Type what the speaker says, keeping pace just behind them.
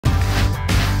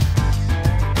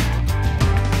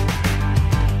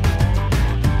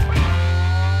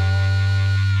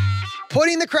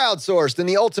Putting the crowdsourced in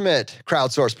the ultimate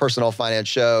crowdsourced personal finance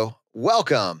show.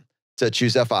 Welcome to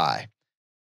ChooseFI.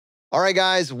 All right,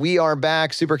 guys, we are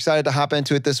back. Super excited to hop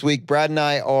into it this week. Brad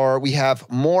and we have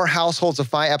more Households of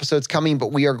Fi episodes coming,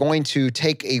 but we are going to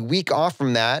take a week off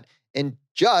from that and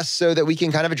just so that we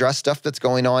can kind of address stuff that's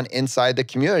going on inside the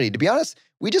community. To be honest,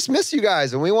 we just miss you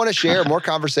guys and we want to share more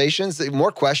conversations,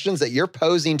 more questions that you're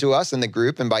posing to us in the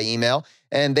group and by email.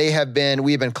 And we have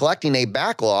been collecting a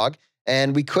backlog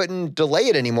and we couldn't delay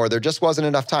it anymore. There just wasn't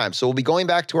enough time. So we'll be going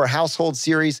back to our household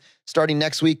series starting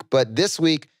next week. But this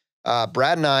week,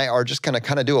 Brad and I are just going to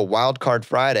kind of do a wild card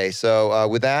Friday. So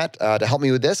with that, to help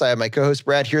me with this, I have my co-host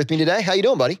Brad here with me today. How you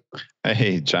doing, buddy?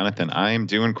 Hey, Jonathan, I'm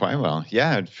doing quite well.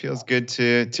 Yeah, it feels good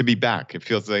to be back. It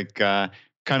feels like kind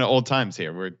of old times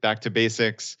here. We're back to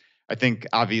basics. I think,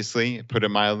 obviously, put it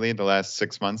mildly, the last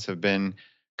 6 months have been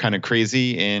kind of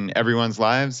crazy in everyone's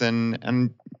lives and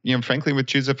frankly, with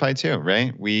ChooseFI too,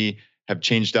 right? We have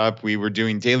changed up. We were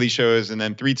doing daily shows and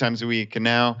then 3 times a week, and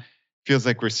now feels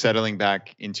like we're settling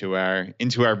back into our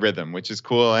rhythm, which is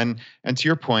cool. And to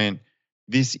your point,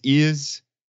 this is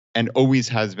and always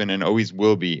has been and always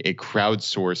will be a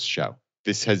crowdsourced show.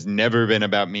 This has never been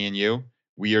about me and you.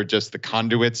 We are just the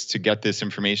conduits to get this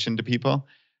information to people.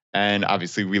 And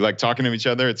obviously, we like talking to each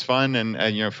other. It's fun,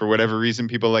 and for whatever reason,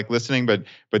 people like listening. But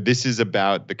this is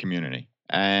about the community.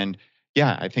 And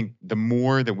yeah, I think the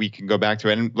more that we can go back to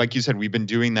it, and like you said, we've been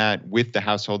doing that with the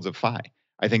Households of Fi.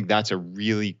 I think that's a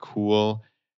really cool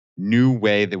new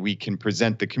way that we can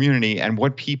present the community and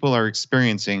what people are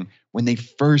experiencing when they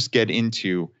first get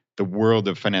into the world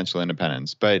of financial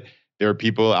independence. But there are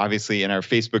people, obviously, in our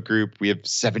Facebook group. We have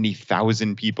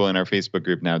 70,000 people in our Facebook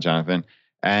group now, Jonathan.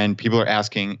 And people are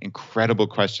asking incredible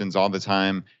questions all the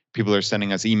time. People are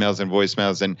sending us emails and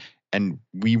voicemails, and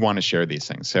we want to share these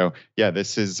things. So yeah,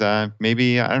 this is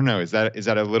maybe, I don't know, is that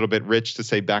a little bit rich to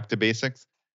say back to basics?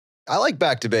 I like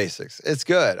back to basics. It's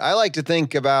good. I like to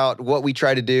think about what we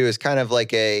try to do as kind of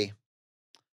like it's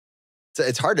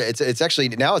hard to, it's actually,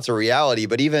 now it's a reality,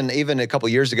 but even a couple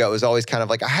of years ago, it was always kind of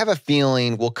like, I have a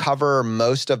feeling we'll cover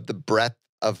most of the breadth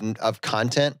of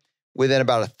content within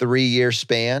about a 3-year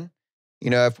span.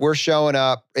 If we're showing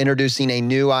up, introducing a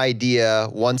new idea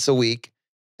once a week,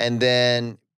 and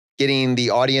then getting the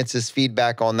audience's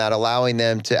feedback on that, allowing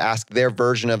them to ask their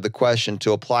version of the question,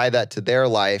 to apply that to their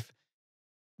life,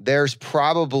 there's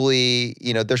probably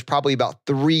about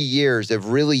 3 years of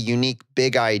really unique,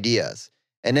 big ideas.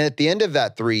 And then at the end of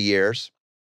that 3 years,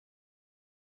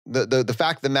 the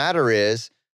fact of the matter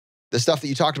is, the stuff that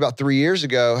you talked about 3 years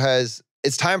ago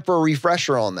it's time for a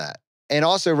refresher on that. And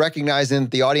also recognizing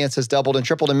that the audience has doubled and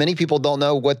tripled, and many people don't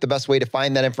know what the best way to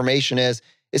find that information is.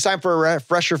 It's time for a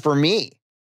refresher for me.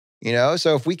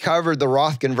 So if we covered the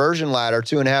Roth conversion ladder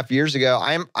 2.5 years ago,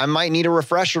 I might need a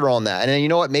refresher on that. And then you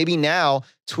know what? Maybe now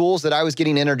tools that I was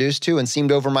getting introduced to and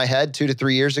seemed over my head 2 to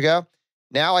 3 years ago,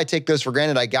 now I take those for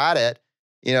granted. I got it,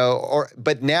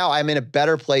 but now I'm in a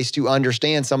better place to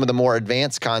understand some of the more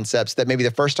advanced concepts that maybe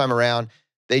the first time around,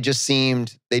 they just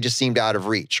seemed out of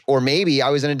reach. Or maybe I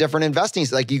was in a different investing,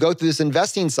 like you go through this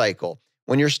investing cycle.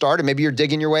 When you're starting, maybe you're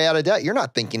digging your way out of debt. You're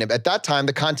not thinking at that time,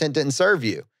 the content didn't serve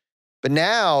you. But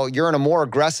now you're in a more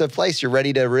aggressive place. You're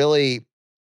ready to really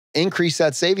increase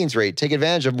that savings rate, take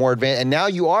advantage of more advantage. And now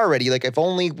you are ready. Like, if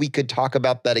only we could talk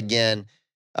about that again,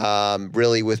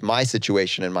 really with my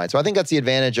situation in mind. So I think that's the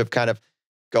advantage of kind of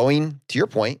going, to your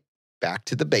point, back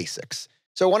to the basics.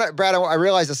 So Brad, I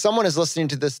realize that someone is listening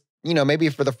to this, maybe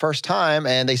for the first time,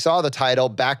 and they saw the title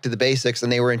Back to the Basics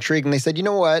and they were intrigued and they said, you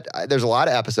know what, there's a lot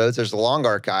of episodes, there's the long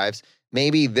archives.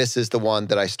 Maybe this is the one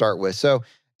that I start with. So,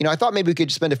 I thought maybe we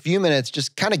could spend a few minutes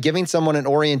just kind of giving someone an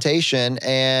orientation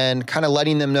and kind of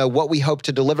letting them know what we hope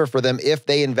to deliver for them if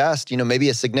they invest, maybe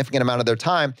a significant amount of their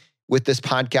time with this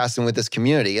podcast and with this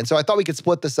community. And so I thought we could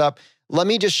split this up. Let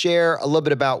me just share a little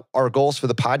bit about our goals for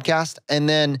the podcast. And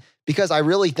then, because I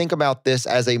really think about this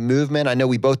as a movement, I know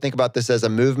we both think about this as a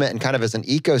movement and kind of as an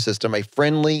ecosystem, a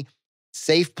friendly,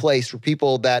 safe place for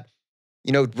people that,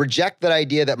 reject that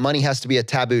idea that money has to be a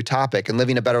taboo topic and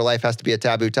living a better life has to be a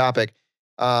taboo topic.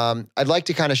 I'd like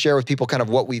to kind of share with people kind of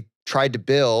what we've tried to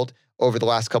build over the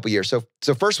last couple of years.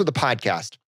 So first with the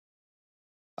podcast,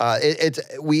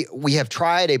 we have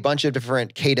tried a bunch of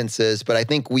different cadences, but I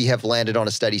think we have landed on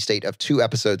a steady state of 2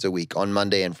 episodes a week on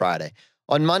Monday and Friday.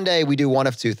 On Monday, we do one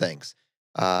of 2 things.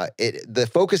 The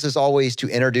focus is always to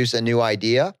introduce a new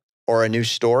idea or a new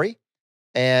story,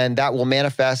 and that will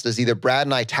manifest as either Brad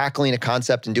and I tackling a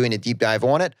concept and doing a deep dive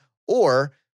on it,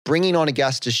 or bringing on a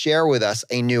guest to share with us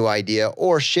a new idea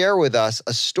or share with us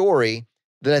a story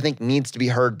that I think needs to be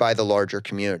heard by the larger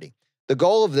community. the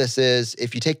goal of this is,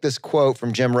 if you take this quote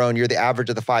from Jim Rohn, you're the average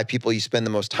of the 5 people you spend the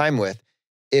most time with.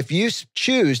 If you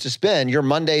choose to spend your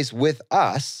Mondays with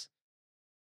us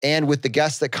and with the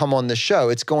guests that come on the show,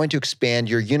 it's going to expand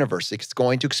your universe. It's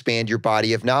going to expand your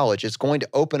body of knowledge. It's going to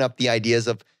open up the ideas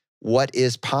of what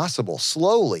is possible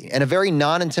slowly. In a very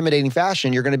non-intimidating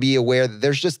fashion, you're going to be aware that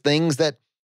there's just things that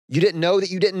you didn't know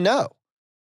that you didn't know.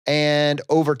 And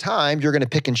over time, you're going to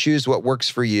pick and choose what works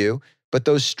for you. But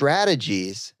those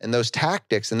strategies and those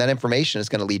tactics and that information is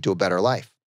going to lead to a better life.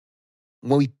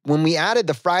 When we added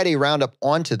the Friday roundup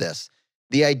onto this,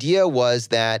 the idea was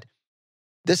that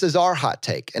this is our hot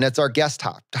take, and it's our guest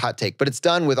hot take, but it's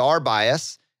done with our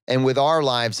bias and with our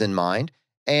lives in mind.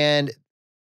 And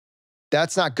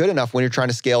that's not good enough when you're trying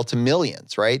to scale to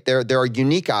millions, right? There are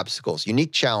unique obstacles,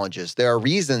 unique challenges. There are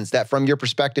reasons that from your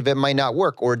perspective, it might not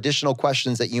work, or additional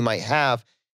questions that you might have.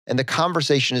 And the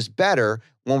conversation is better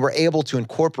when we're able to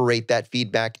incorporate that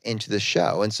feedback into the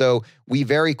show. And so we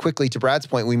very quickly, to Brad's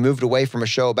point, we moved away from a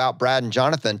show about Brad and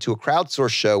Jonathan to a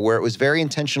crowdsourced show where it was very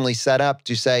intentionally set up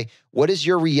to say, what is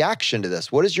your reaction to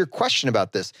this? What is your question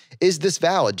about this? Is this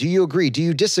valid? Do you agree? Do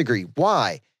you disagree?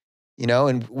 Why?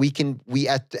 And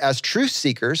as truth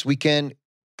seekers, we can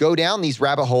go down these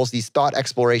rabbit holes, these thought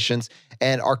explorations,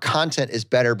 and our content is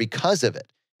better because of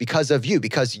it, because of you,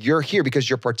 because you're here, because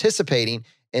you're participating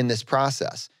in this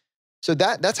process. So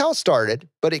that's how it started,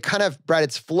 but it kind of, Brad,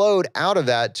 it's flowed out of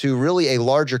that to really a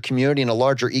larger community and a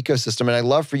larger ecosystem. And I'd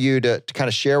love for you to kind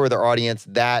of share with our audience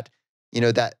that,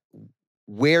 that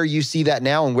where you see that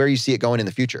now and where you see it going in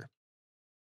the future.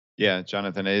 Yeah,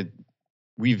 Jonathan,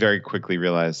 we very quickly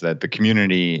realized that the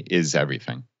community is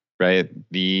everything, right?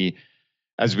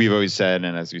 As we've always said,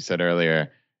 and as we said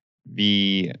earlier,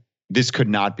 this could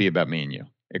not be about me and you.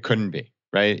 It couldn't be,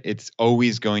 right? It's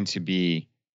always going to be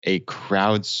a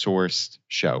crowdsourced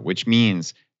show, which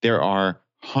means there are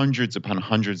hundreds upon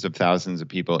hundreds of thousands of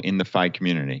people in the FI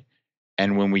community.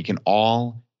 And when we can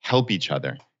all help each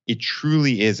other, it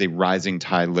truly is a rising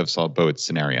tide lifts all boats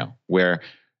scenario where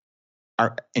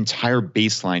our entire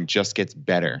baseline just gets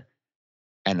better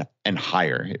and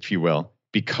higher, if you will,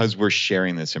 because we're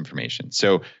sharing this information.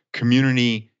 So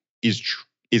community is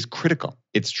critical.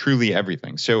 It's truly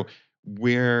everything. So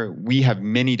where we have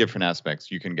many different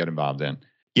aspects you can get involved in.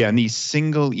 Yeah, and the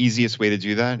single easiest way to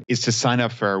do that is to sign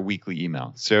up for our weekly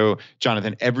email. So,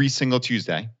 Jonathan, every single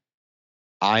Tuesday,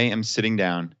 I am sitting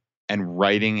down and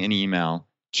writing an email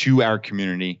to our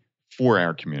community for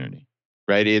our community,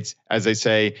 right? It's, as I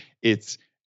say, it's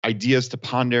ideas to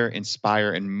ponder,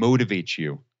 inspire, and motivate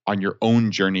you on your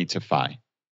own journey to FI.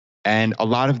 And a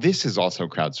lot of this is also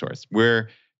crowdsourced. We're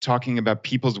talking about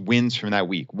people's wins from that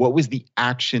week. What was the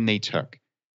action they took?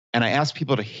 And I ask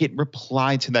people to hit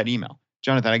reply to that email.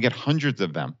 Jonathan, I get hundreds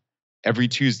of them every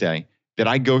Tuesday that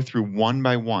I go through one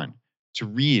by one to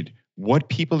read what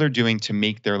people are doing to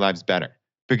make their lives better.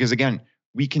 Because again,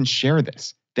 we can share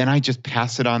this. Then I just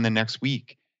pass it on the next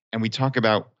week. And we talk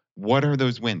about what are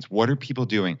those wins? What are people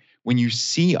doing? When you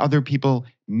see other people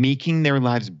making their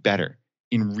lives better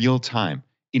in real time,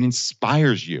 it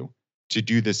inspires you to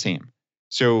do the same.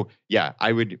 So yeah,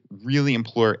 I would really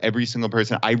implore every single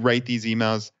person. I write these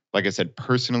emails, like I said,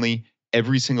 personally,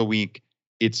 every single week.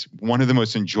 It's one of the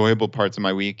most enjoyable parts of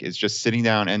my week is just sitting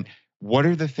down and what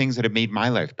are the things that have made my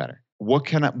life better? What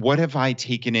have I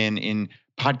taken in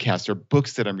podcasts or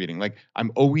books that I'm reading? Like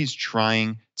I'm always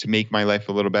trying to make my life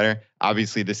a little better.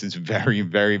 Obviously, this is very,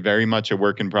 very, very much a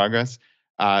work in progress.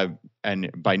 And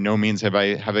by no means have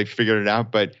I figured it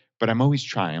out, but I'm always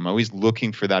trying. I'm always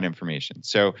looking for that information.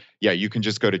 So yeah, you can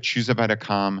just go to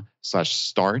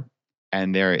ChooseFI.com/start.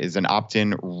 And there is an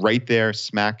opt-in right there,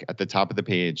 smack at the top of the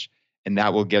page. And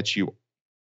that will get you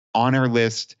on our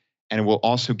list. And it will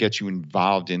also get you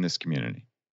involved in this community.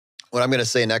 What I'm going to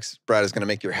say next, Brad, is going to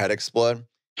make your head explode.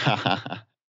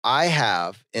 I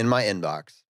have in my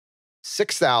inbox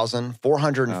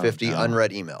 6,450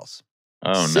 unread emails.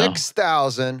 Oh, no.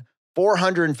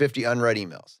 6,450 unread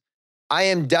emails. I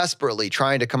am desperately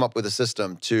trying to come up with a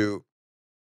system to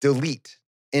delete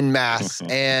in mass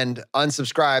and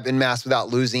unsubscribe in mass without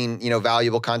losing,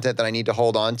 valuable content that I need to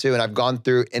hold on to. And I've gone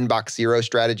through inbox zero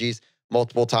strategies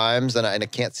multiple times and I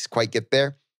can't quite get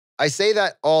there. I say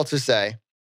that all to say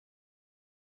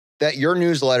that your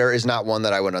newsletter is not one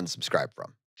that I would unsubscribe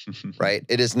from, right?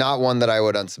 It is not one that I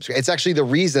would unsubscribe. It's actually the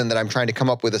reason that I'm trying to come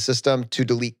up with a system to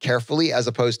delete carefully as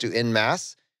opposed to in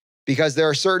mass, because there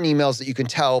are certain emails that you can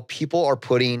tell people are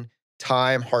putting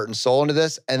time, heart, and soul into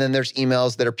this. And then there's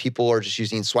emails that people are just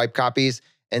using swipe copies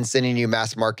and sending you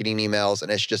mass marketing emails,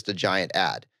 and it's just a giant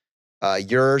ad.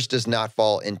 Yours does not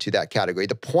fall into that category.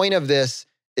 The point of this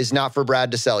is not for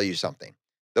Brad to sell you something.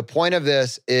 The point of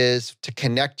this is to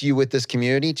connect you with this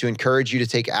community, to encourage you to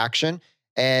take action,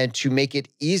 and to make it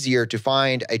easier to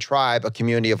find a tribe, a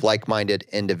community of like-minded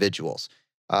individuals.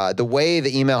 The way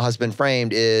the email has been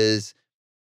framed is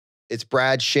it's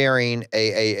Brad sharing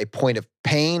a point of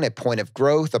pain, a point of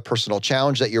growth, a personal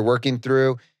challenge that you're working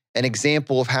through, an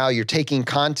example of how you're taking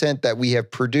content that we have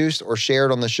produced or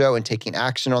shared on the show and taking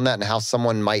action on that, and how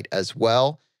someone might as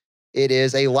well. It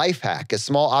is a life hack, a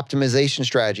small optimization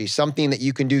strategy, something that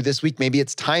you can do this week. Maybe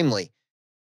it's timely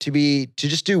to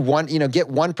just do one, get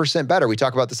 1% better. We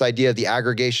talk about this idea of the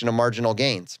aggregation of marginal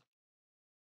gains.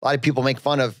 A lot of people make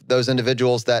fun of those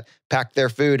individuals that pack their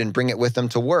food and bring it with them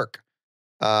to work.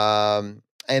 And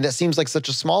that seems like such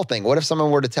a small thing. What if someone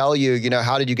were to tell you,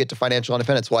 how did you get to financial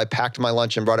independence? Well, I packed my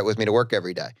lunch and brought it with me to work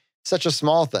every day. Such a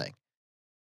small thing.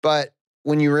 But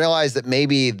when you realize that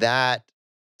maybe that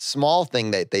small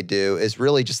thing that they do is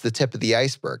really just the tip of the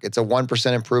iceberg. It's a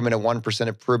 1% improvement, a 1%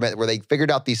 improvement, where they figured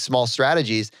out these small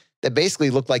strategies that basically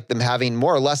looked like them having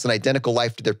more or less an identical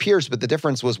life to their peers, but the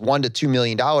difference was $1 to $2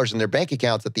 million in their bank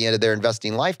accounts at the end of their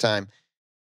investing lifetime.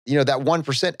 That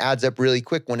 1% adds up really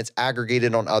quick when it's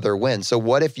aggregated on other wins. So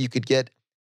what if you could get,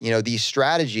 these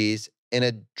strategies in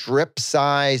a drip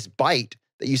size bite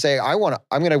that you say, I'm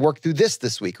going to work through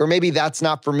this week, or maybe that's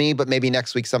not for me, but maybe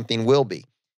next week something will be.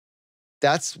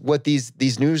 That's what these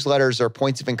newsletters are,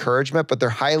 points of encouragement, but they're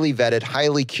highly vetted,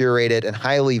 highly curated, and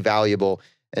highly valuable.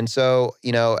 And so,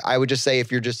 I would just say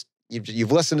if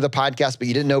you've listened to the podcast, but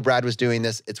you didn't know Brad was doing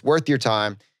this, it's worth your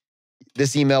time.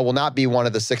 This email will not be one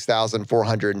of the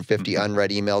 6,450 unread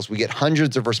emails. We get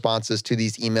hundreds of responses to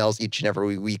these emails each and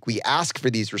every week. We ask for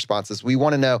these responses. We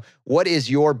want to know, what is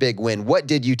your big win? What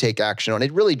did you take action on?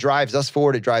 It really drives us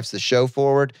forward. It drives the show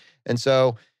forward. And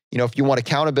so, if you want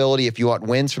accountability, if you want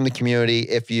wins from the community,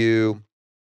 if you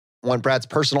want Brad's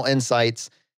personal insights,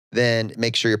 then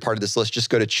make sure you're part of this list. Just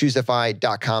go to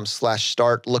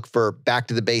ChooseFI.com/start, look for Back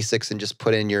to the Basics, and just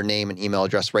put in your name and email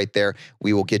address right there.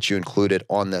 We will get you included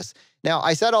on this. Now,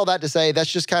 I said all that to say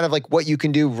that's just kind of like what you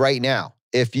can do right now.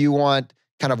 If you want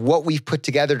kind of what we've put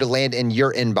together to land in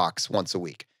your inbox once a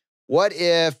week. What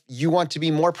if you want to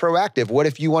be more proactive? What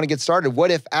if you want to get started? What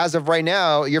if, as of right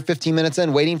now, you're 15 minutes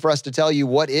in waiting for us to tell you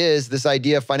what is this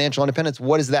idea of financial independence?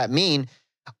 What does that mean?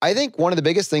 I think one of the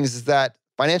biggest things is that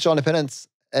financial independence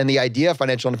and the idea of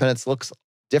financial independence looks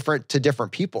different to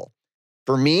different people.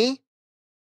 For me,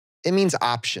 it means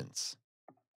options.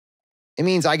 It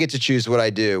means I get to choose what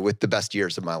I do with the best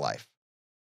years of my life.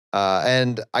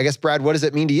 And I guess, Brad, what does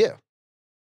it mean to you?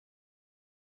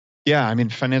 Yeah,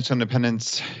 financial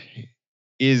independence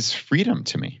is freedom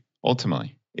to me,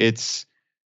 ultimately. It's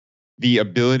the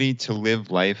ability to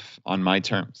live life on my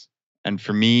terms. And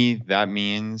for me, that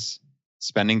means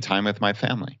spending time with my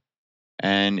family.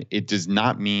 And it does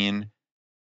not mean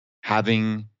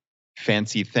having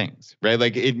fancy things, right?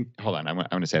 Hold on, I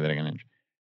want to say that again.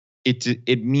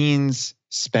 It means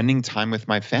spending time with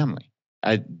my family.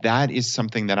 That is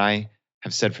something that I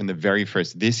have said from the very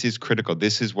first. This is critical.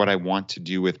 This is what I want to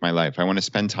do with my life. I want to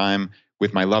spend time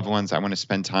with my loved ones. I want to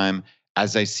spend time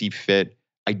as I see fit.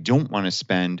 I don't want to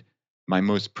spend my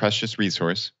most precious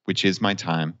resource, which is my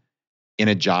time, in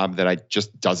a job that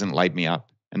just doesn't light me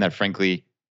up and that, frankly,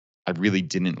 I really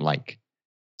didn't like.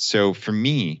 So for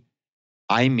me,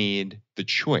 I made the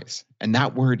choice. And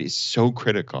that word is so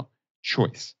critical,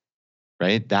 choice,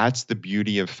 right? That's the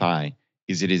beauty of FI,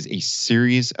 is it is a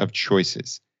series of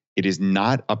choices. It is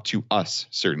not up to us,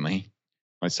 certainly,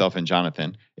 myself and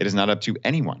Jonathan. It is not up to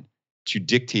anyone to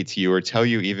dictate to you or tell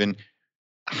you even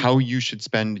how you should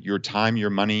spend your time, your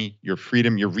money, your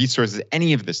freedom, your resources,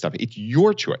 any of this stuff. It's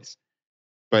your choice.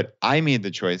 But I made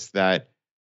the choice that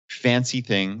fancy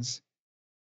things,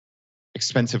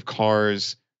 expensive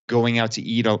cars, going out to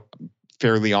eat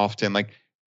fairly often,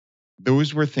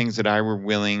 those were things that I were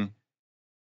willing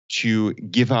to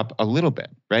give up a little bit,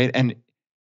 right? And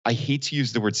I hate to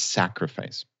use the word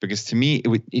sacrifice because to me,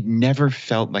 it never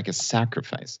felt like a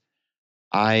sacrifice.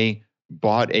 I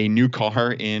bought a new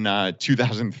car in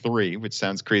 2003, which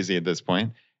sounds crazy at this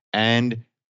point, and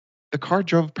the car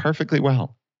drove perfectly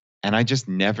well. And I just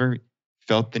never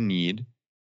felt the need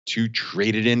to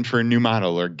trade it in for a new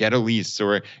model or get a lease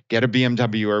or get a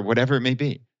BMW or whatever it may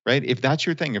be, right? If that's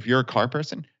your thing, if you're a car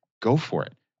person, go for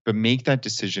it. But make that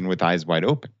decision with eyes wide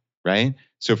open, right?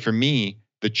 So for me,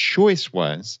 the choice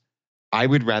was I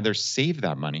would rather save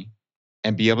that money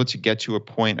and be able to get to a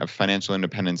point of financial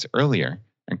independence earlier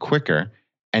and quicker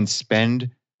and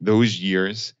spend those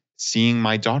years seeing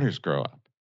my daughters grow up.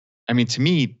 To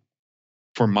me,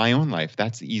 for my own life,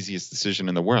 that's the easiest decision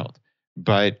in the world.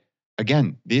 But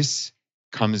again, this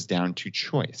comes down to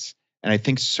choice. And I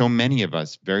think so many of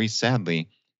us, very sadly,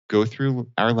 go through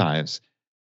our lives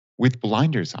with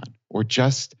blinders on or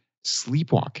just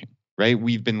sleepwalking, right?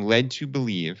 We've been led to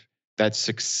believe that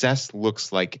success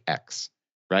looks like X,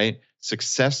 right?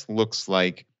 Success looks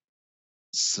like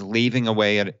slaving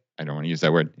away at, I don't want to use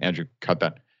that word. Andrew, cut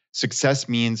that. Success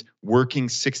means working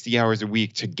 60 hours a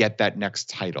week to get that next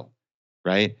title,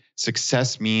 right?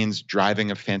 Success means driving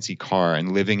a fancy car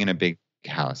and living in a big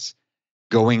house,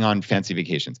 going on fancy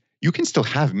vacations. You can still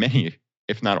have many,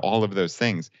 if not all of those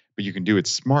things, but you can do it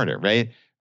smarter, right?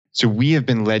 So we have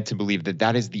been led to believe that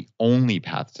that is the only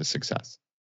path to success.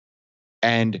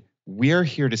 And we're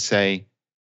here to say,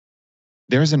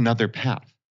 there's another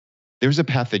path. There's a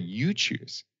path that you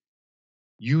choose.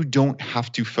 You don't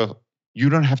have to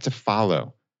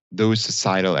follow those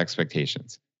societal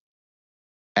expectations.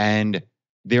 And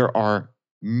there are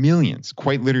millions,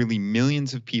 quite literally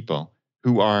millions of people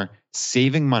who are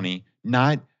saving money,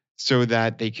 not so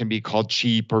that they can be called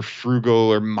cheap or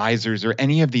frugal or misers or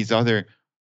any of these other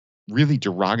really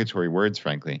derogatory words,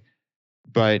 frankly,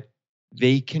 but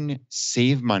they can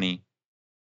save money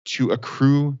to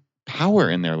accrue power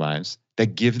in their lives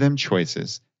that give them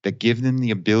choices, that give them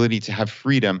the ability to have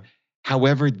freedom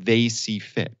however they see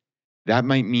fit. That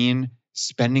might mean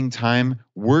spending time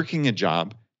working a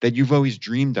job that you've always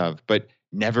dreamed of, but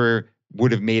never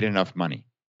would have made enough money,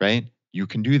 right? You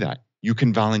can do that. You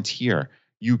can volunteer.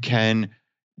 You can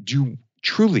do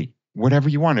truly whatever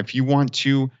you want. If you want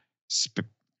to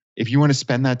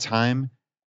spend that time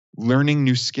learning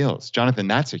new skills, Jonathan,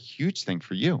 that's a huge thing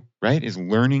for you, right? Is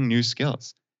learning new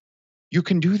skills. You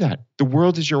can do that. The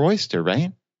world is your oyster,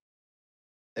 right?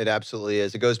 It absolutely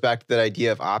is. It goes back to that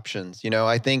idea of options.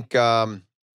 I think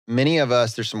many of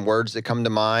us, there's some words that come to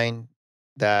mind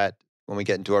that when we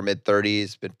get into our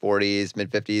mid-30s, mid-40s,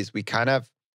 mid-50s,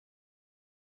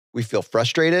 we feel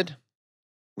frustrated,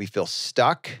 we feel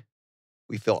stuck,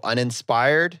 we feel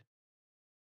uninspired,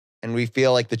 and we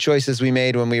feel like the choices we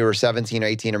made when we were 17 or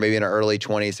 18 or maybe in our early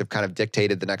 20s have kind of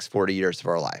dictated the next 40 years of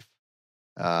our life.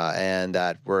 And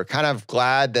that we're kind of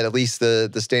glad that at least the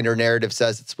standard narrative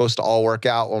says it's supposed to all work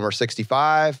out when we're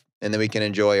 65, and then we can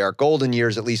enjoy our golden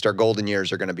years. At least our golden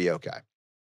years are going to be okay.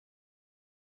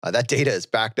 That data is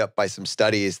backed up by some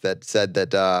studies that said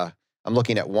that I'm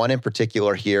looking at one in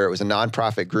particular here. It was a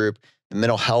nonprofit group, the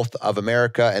Mental Health of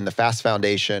America and the FAST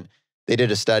Foundation. They did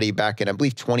a study back in, I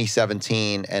believe,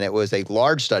 2017, and it was a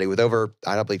large study with over,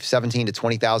 I don't believe, 17 to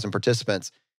 20,000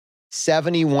 participants.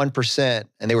 71%,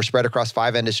 and they were spread across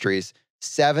 5 industries,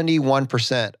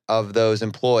 71% of those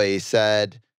employees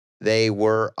said they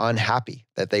were unhappy,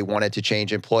 that they wanted to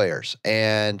change employers.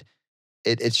 And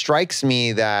it strikes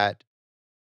me that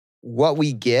what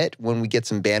we get when we get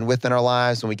some bandwidth in our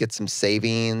lives, when we get some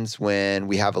savings, when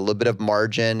we have a little bit of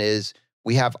margin, is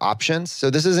we have options. So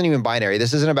this isn't even binary.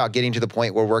 This isn't about getting to the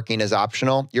point where working is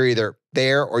optional. You're either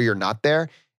there or you're not there.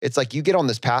 It's like you get on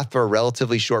this path for a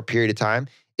relatively short period of time.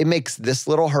 It makes this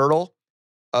little hurdle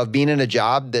of being in a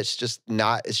job that's just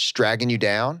not, it's dragging you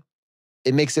down.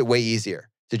 It makes it way easier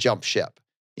to jump ship.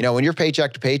 When you're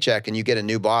paycheck to paycheck and you get a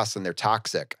new boss and they're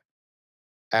toxic,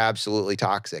 absolutely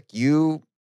toxic, you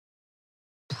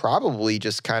probably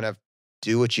just kind of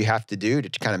do what you have to do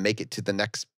to kind of make it to the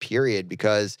next period,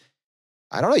 because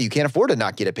I don't know, you can't afford to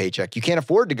not get a paycheck. You can't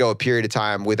afford to go a period of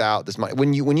time without this money.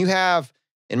 When you have,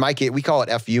 in my case, we call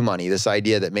it FU money, this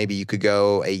idea that maybe you could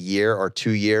go a year or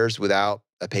 2 years without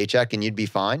a paycheck and you'd be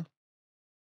fine.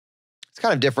 It's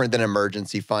kind of different than an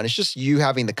emergency fund. It's just you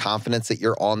having the confidence that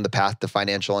you're on the path to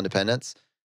financial independence.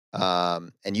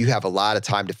 And you have a lot of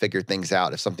time to figure things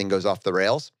out if something goes off the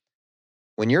rails.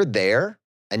 When you're there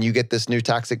and you get this new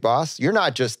toxic boss, you're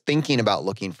not just thinking about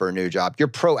looking for a new job. You're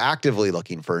proactively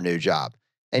looking for a new job.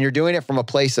 And you're doing it from a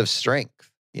place of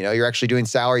strength. You're actually doing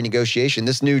salary negotiation.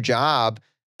 This new job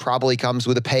probably comes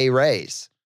with a pay raise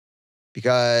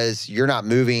because you're not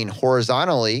moving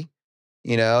horizontally,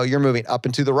 you're moving up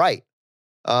and to the right.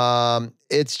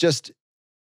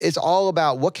 It's all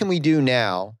about what can we do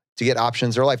now to get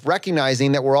options in our life,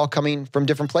 recognizing that we're all coming from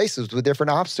different places with different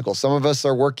obstacles. Some of us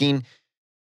are working,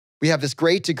 we have this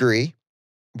great degree,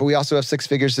 but we also have 6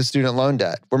 figures of student loan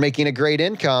debt. We're making a great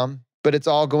income, but it's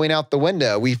all going out the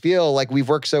window. We feel like we've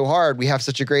worked so hard. We have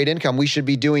such a great income. We should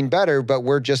be doing better, but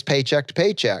we're just paycheck to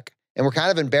paycheck. And we're kind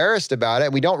of embarrassed about it.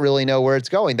 And we don't really know where it's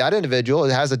going. That individual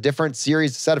has a different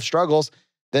set of struggles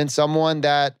than someone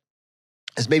that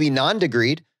is maybe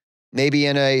non-degreed, maybe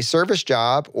in a service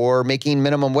job or making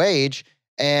minimum wage.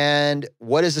 And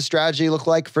what does the strategy look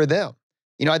like for them?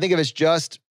 I think if it's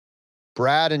just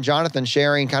Brad and Jonathan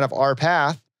sharing kind of our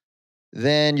path,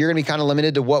 then you're going to be kind of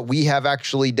limited to what we have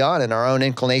actually done and our own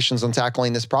inclinations on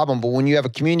tackling this problem. But when you have a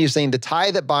community saying the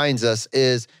tie that binds us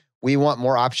is we want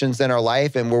more options in our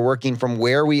life, and we're working from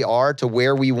where we are to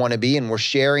where we want to be, and we're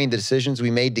sharing the decisions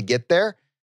we made to get there,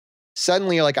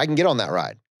 suddenly you're like, I can get on that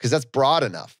ride because that's broad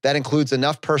enough. That includes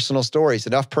enough personal stories,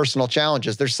 enough personal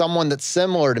challenges. There's someone that's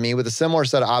similar to me with a similar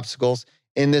set of obstacles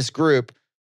in this group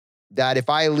that if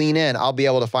I lean in, I'll be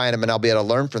able to find them and I'll be able to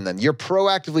learn from them. You're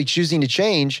proactively choosing to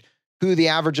change who the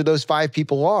average of those 5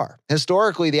 people are.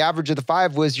 Historically, the average of the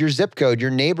 5 was your zip code,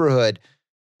 your neighborhood,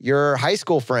 your high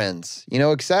school friends,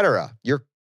 et cetera, your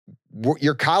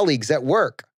colleagues at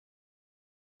work.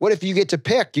 What if you get to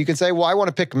pick? You can say, well, I want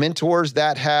to pick mentors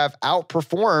that have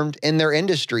outperformed in their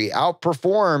industry,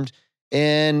 outperformed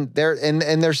in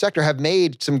their sector, have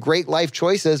made some great life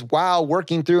choices while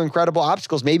working through incredible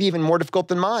obstacles, maybe even more difficult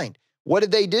than mine. What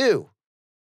did they do?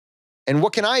 And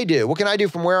what can I do? What can I do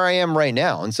from where I am right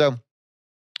now? And so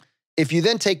if you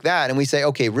then take that and we say,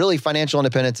 okay, really financial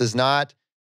independence is not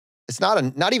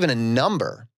even a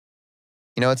number.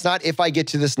 It's not if I get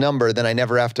to this number, then I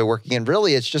never have to work again.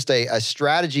 Really, it's just a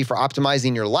strategy for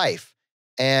optimizing your life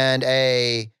and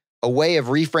a way of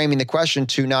reframing the question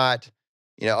to not,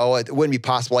 it wouldn't be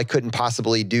possible. I couldn't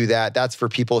possibly do that. That's for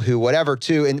people who whatever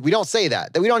too. And we don't say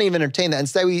that we don't even entertain that.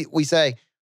 Instead, we say,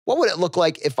 what would it look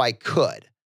like if I could?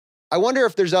 I wonder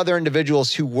if there's other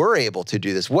individuals who were able to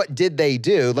do this. What did they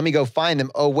do? Let me go find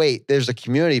them. Oh, wait, there's a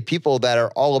community of people that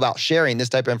are all about sharing this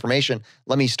type of information.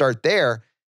 Let me start there.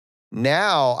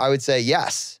 Now, I would say,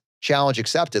 yes, challenge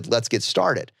accepted. Let's get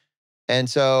started. And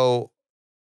so,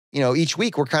 each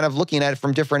week we're kind of looking at it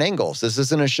from different angles. This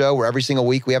isn't a show where every single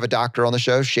week we have a doctor on the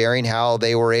show sharing how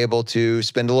they were able to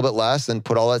spend a little bit less and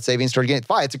put all that savings toward getting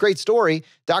fine. It's a great story.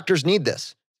 Doctors need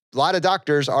this. A lot of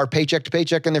doctors are paycheck to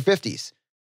paycheck in their 50s.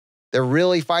 They're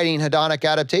really fighting hedonic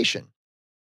adaptation.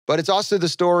 But it's also the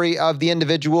story of the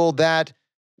individual that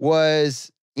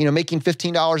was making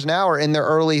 $15 an hour in their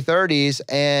early 30s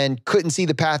and couldn't see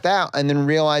the path out and then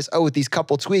realized, with these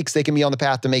couple tweaks, they can be on the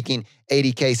path to making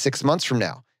 $80K 6 months from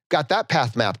now. Got that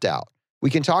path mapped out. We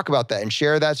can talk about that and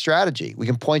share that strategy. We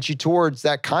can point you towards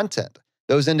that content,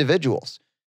 those individuals.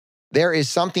 There is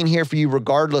something here for you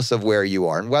regardless of where you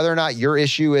are. And whether or not your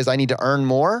issue is, I need to earn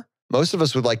more. Most of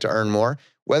us would like to earn more.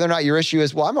 Whether or not your issue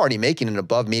is, well, I'm already making an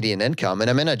above median income and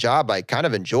I'm in a job I kind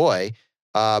of enjoy,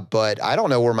 but I don't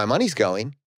know where my money's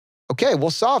going. Okay,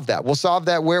 we'll solve that. We'll solve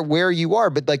that where you are.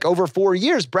 But like over 4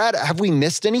 years, Brad, have we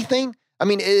missed anything? I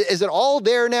mean, is it all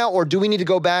there now, or do we need to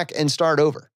go back and start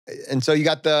over? And so you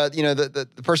got the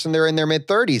person, they're in their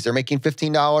mid-30s, they're making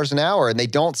 $15 an hour and they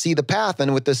don't see the path.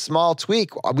 And with this small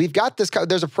tweak, we've got this,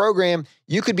 there's a program,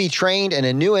 you could be trained in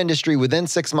a new industry within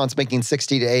 6 months making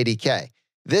 60 to 80K.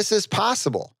 This is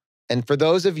possible. And for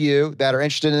those of you that are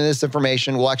interested in this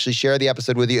information, we'll actually share the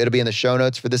episode with you. It'll be in the show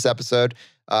notes for this episode.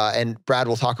 And Brad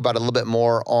will talk about it a little bit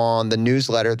more on the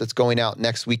newsletter that's going out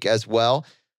next week as well.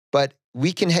 But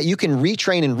you can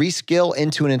retrain and reskill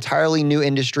into an entirely new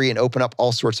industry and open up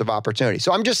all sorts of opportunities.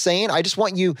 So I'm just saying, I just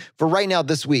want you, for right now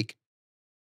this week,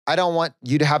 I don't want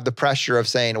you to have the pressure of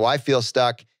saying, well, I feel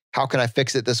stuck. How can I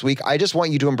fix it this week? I just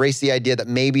want you to embrace the idea that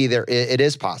maybe it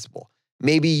is possible.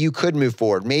 Maybe you could move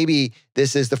forward. Maybe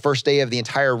this is the first day of the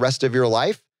entire rest of your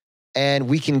life. And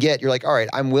you're like, all right,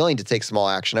 I'm willing to take small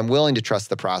action. I'm willing to trust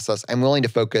the process. I'm willing to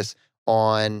focus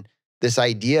on this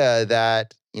idea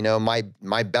that,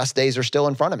 my best days are still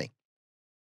in front of me.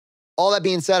 All that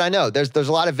being said, I know there's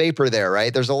a lot of vapor there,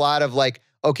 right? There's a lot of like,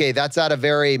 okay, that's at a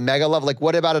very mega level. Like,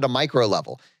 what about at a micro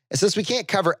level? And since we can't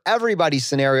cover everybody's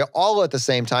scenario all at the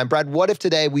same time, Brad, what if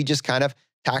today we just kind of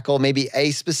tackle maybe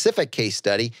a specific case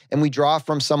study and we draw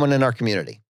from someone in our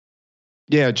community?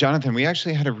 Yeah, Jonathan, we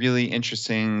actually had a really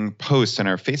interesting post in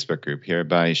our Facebook group here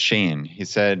by Shane. He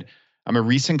said, I'm a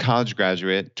recent college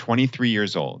graduate, 23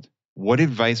 years old. What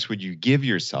advice would you give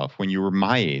yourself when you were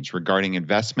my age regarding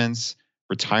investments,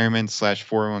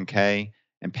 retirement/401k,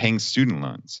 and paying student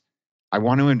loans? I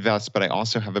want to invest, but I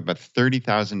also have about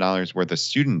 $30,000 worth of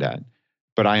student debt,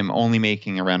 but I am only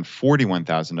making around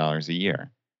 $41,000 a year.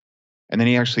 And then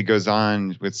he actually goes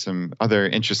on with some other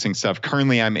interesting stuff.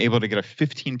 Currently, I'm able to get a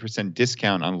 15%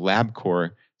 discount on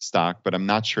LabCorp stock, but I'm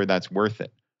not sure that's worth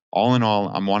it. All in all,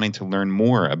 I'm wanting to learn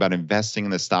more about investing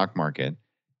in the stock market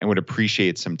and would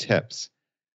appreciate some tips.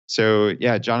 So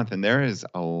yeah, Jonathan, there is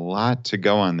a lot to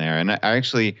go on there. And I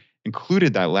actually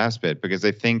included that last bit because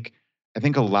I think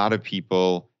a lot of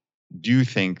people do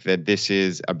think that this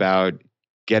is about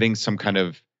getting some kind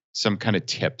of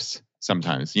tips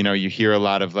sometimes. You hear a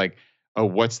lot of like, oh,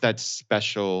 what's that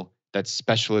special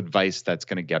advice that's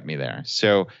going to get me there?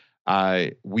 So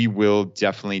we will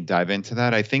definitely dive into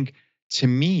that. I think to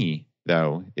me,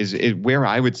 though, is where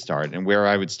I would start and where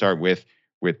I would start with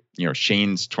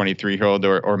Shane's 23-year-old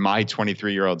or my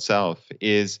 23-year-old self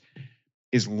is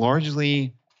is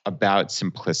largely about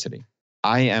simplicity.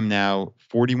 I am now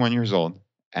 41 years old,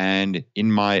 and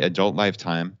in my adult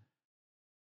lifetime,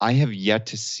 I have yet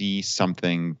to see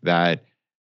something that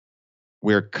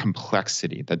where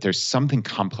complexity, that there's something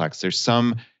complex, there's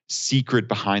some secret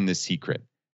behind the secret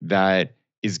that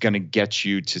is going to get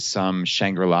you to some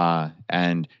Shangri-La,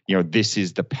 and this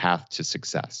is the path to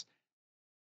success.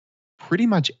 Pretty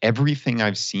much everything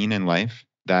I've seen in life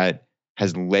that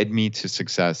has led me to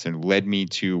success and led me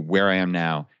to where I am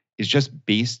now is just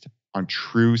based on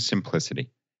true simplicity.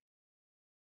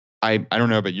 I don't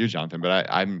know about you, Jonathan, but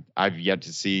I've yet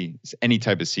to see any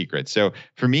type of secret. So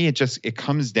for me, it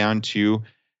comes down to,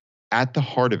 at the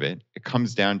heart of it, it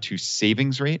comes down to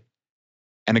savings rate,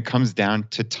 and it comes down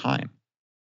to time.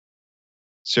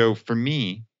 So for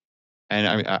me, and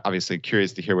I'm obviously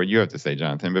curious to hear what you have to say,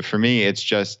 Jonathan, but for me, it's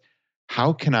just,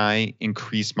 how can I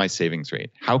increase my savings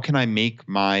rate? How can I make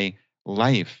my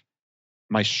life,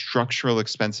 my structural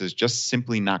expenses, just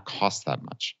simply not cost that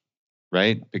much,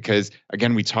 right? Because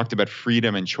again, we talked about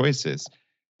freedom and choices.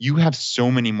 You have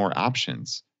so many more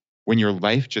options when your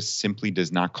life just simply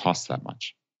does not cost that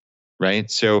much, right?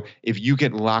 So if you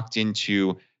get locked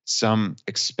into some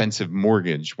expensive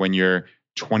mortgage when you're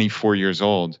 24 years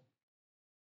old,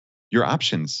 your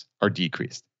options are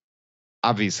decreased.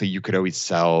 Obviously, you could always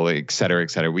sell, et cetera, et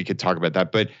cetera. We could talk about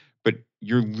that, but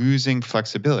you're losing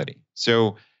flexibility.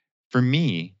 So for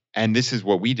me, and this is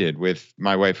what we did with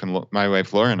my wife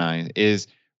Laura and I, is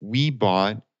we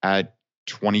bought at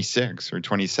 26 or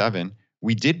 27.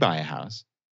 We did buy a house,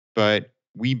 but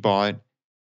we bought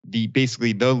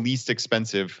basically the least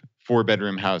expensive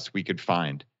 4-bedroom house we could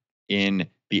find in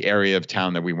the area of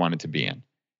town that we wanted to be in.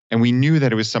 And we knew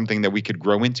that it was something that we could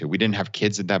grow into. We didn't have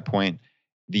kids at that point.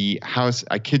 The house,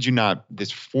 I kid you not,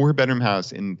 this 4-bedroom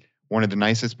house in one of the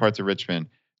nicest parts of Richmond,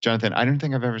 Jonathan, I don't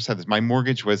think I've ever said this. My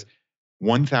mortgage was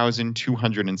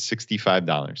 $1,265,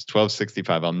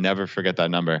 $1,265. I'll never forget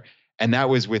that number. And that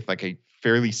was with like a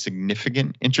fairly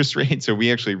significant interest rate. So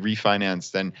we actually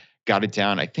refinanced and got it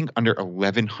down, I think, under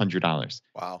 $1,100.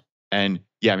 Wow. And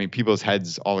yeah, I mean, people's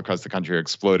heads all across the country are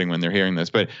exploding when they're hearing this.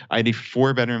 But I had a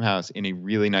 4-bedroom house in a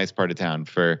really nice part of town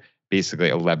for basically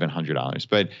 $1,100.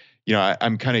 But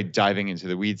I'm kind of diving into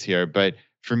the weeds here. But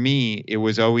for me, it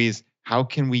was always, how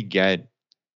can we get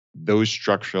those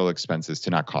structural expenses to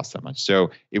not cost that much?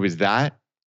 So it was that.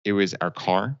 It was our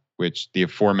car, which the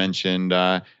aforementioned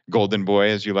golden boy,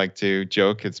 as you like to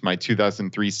joke, it's my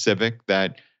 2003 Civic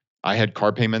that I had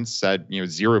car payments at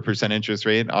 0% interest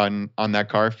rate on that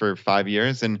car for 5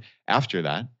 years. And after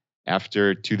that,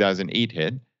 after 2008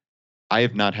 hit, I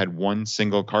have not had one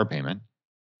single car payment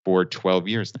for 12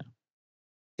 years now.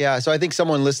 Yeah. So I think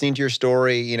someone listening to your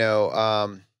story,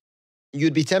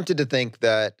 you'd be tempted to think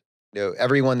that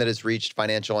everyone that has reached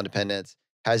financial independence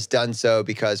has done so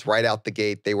because right out the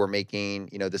gate they were making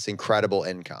this incredible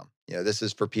income. This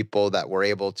is for people that were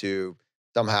able to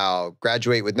somehow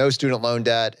graduate with no student loan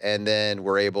debt and then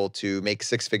were able to make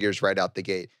 6 figures right out the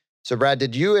gate. So Brad,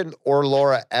 did you or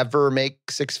Laura ever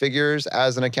make 6 figures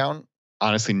as an accountant?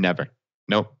 Honestly, never.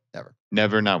 Nope.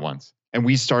 Never, not once. And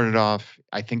we started off,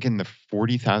 I think, in the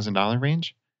 $40,000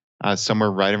 range, somewhere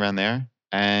right around there.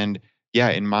 And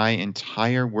yeah, in my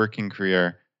entire working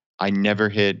career, I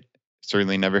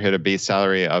certainly never hit a base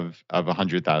salary of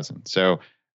 100,000. So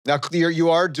now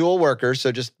you are dual workers.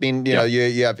 So just being,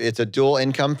 you have, it's a dual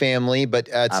income family, but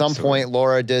at some point,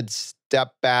 Laura did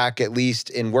step back, at least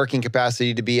in working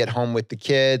capacity, to be at home with the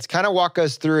kids. Kind of walk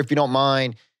us through, if you don't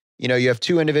mind. You have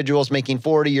 2 individuals making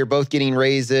 40, you're both getting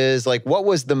raises. Like, what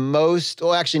was the most,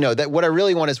 well, actually, no, what I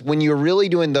really want is when you're really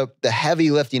doing the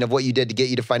heavy lifting of what you did to get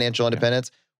you to financial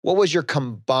independence, what was your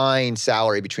combined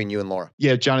salary between you and Laura?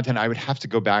 Yeah, Jonathan, I would have to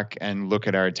go back and look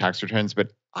at our tax returns,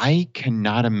 but I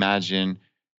cannot imagine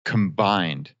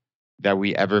combined that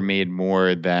we ever made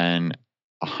more than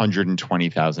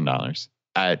 $120,000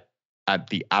 at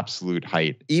the absolute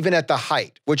height. Even at the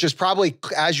height, which is probably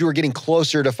as you were getting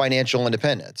closer to financial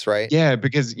independence, right? Yeah,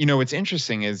 because what's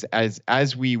interesting is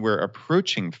as we were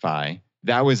approaching FI,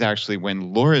 that was actually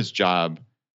when Laura's job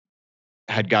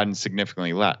had gotten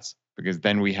significantly less, because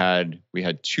then we had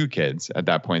 2 kids at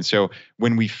that point. So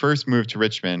when we first moved to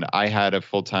Richmond, I had a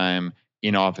full-time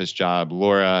in-office job.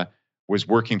 Laura was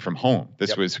working from home.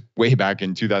 This was way back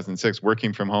in 2006,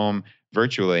 working from home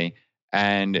virtually.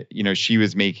 And, she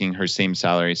was making her same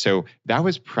salary. So that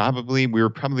was we were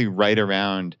probably right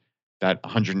around that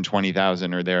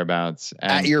 120,000 or thereabouts.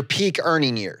 And at your peak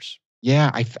earning years. Yeah,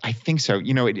 I think so.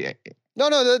 No,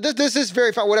 this is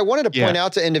very fun. What I wanted to point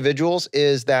out to individuals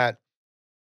is that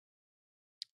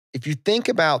if you think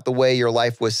about the way your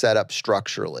life was set up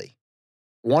structurally,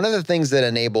 one of the things that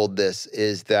enabled this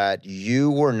is that you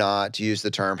were not, to use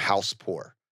the term, house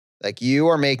poor. Like you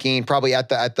are making probably at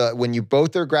the when you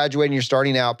both are graduating, you're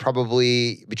starting out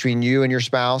probably between you and your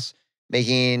spouse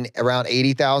making around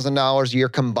 $80,000 a year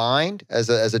combined as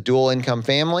a dual income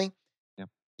family. Yep.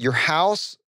 Your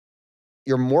house,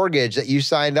 your mortgage that you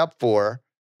signed up for,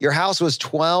 your house was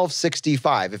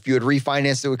 $1,265. If you had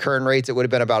refinanced it with current rates, it would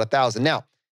have been about $1,000. Now,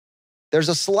 there's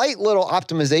a slight little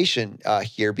optimization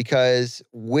here because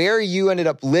where you ended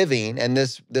up living and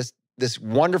this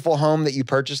wonderful home that you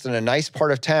purchased in a nice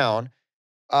part of town,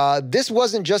 this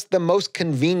wasn't just the most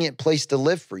convenient place to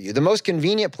live for you. The most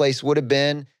convenient place would have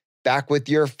been back with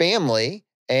your family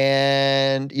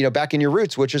and, back in your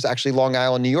roots, which is actually Long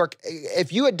Island, New York.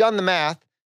 If you had done the math,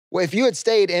 well, if you had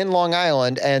stayed in Long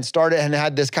Island and started and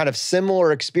had this kind of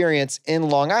similar experience in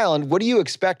Long Island, what do you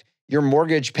expect your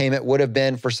mortgage payment would have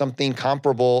been for something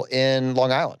comparable in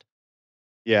Long Island?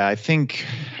 Yeah, I think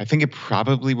it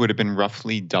probably would have been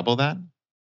roughly double that.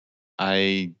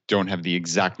 I don't have the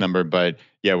exact number, but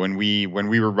yeah, when we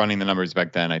were running the numbers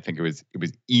back then, I think it was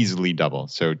easily double.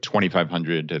 So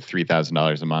 $2,500 to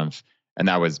 $3,000 a month, and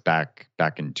that was back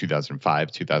in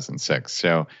 2005, 2006.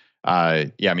 So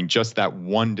yeah, I mean, just that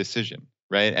one decision,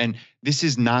 right? And this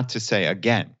is not to say,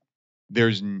 again,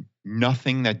 there's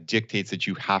nothing that dictates that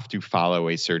you have to follow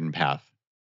a certain path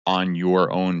on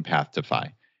your own path to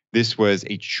FI. This was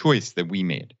a choice that we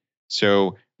made.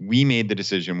 So we made the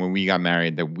decision when we got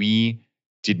married that we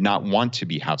did not want to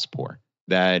be house poor,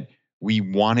 that we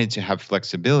wanted to have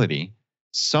flexibility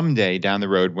someday down the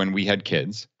road when we had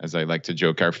kids, as I like to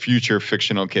joke, our future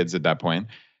fictional kids at that point.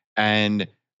 And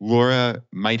Laura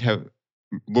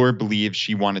believed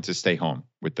she wanted to stay home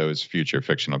with those future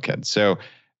fictional kids. So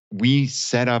we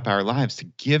set up our lives to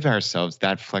give ourselves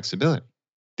that flexibility.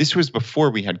 This was before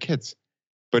we had kids,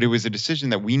 but it was a decision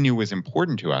that we knew was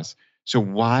important to us. So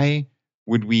why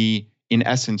would we, in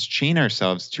essence, chain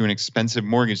ourselves to an expensive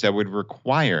mortgage that would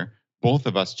require both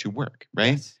of us to work,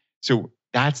 right? Yes. So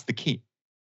that's the key.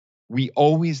 We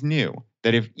always knew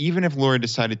that even if Laura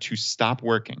decided to stop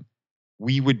working,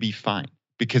 we would be fine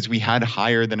because we had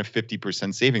higher than a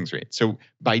 50% savings rate. So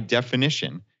by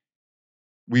definition,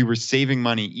 we were saving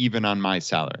money even on my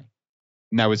salary.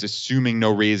 And that was assuming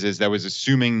no raises. That was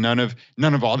assuming none of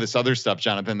all this other stuff,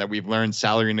 Jonathan, that we've learned,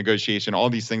 salary negotiation, all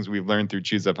these things we've learned through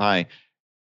ChooseFI.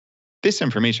 This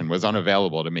information was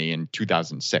unavailable to me in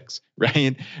 2006,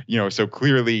 right? So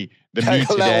clearly the me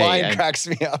today. That line cracks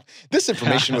me up. This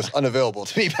information was unavailable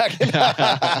to me back then.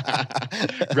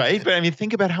 Right? But I mean,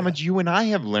 think about how much you and I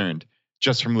have learned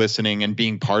just from listening and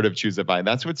being part of ChooseFI.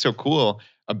 That's what's so cool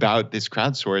about this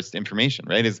crowdsourced information,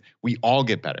 right? Is we all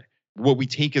get better. What we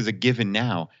take as a given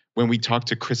now when we talk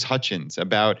to Chris Hutchins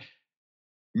about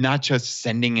not just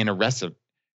sending in your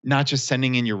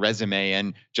resume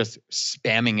and just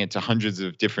spamming it to hundreds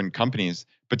of different companies,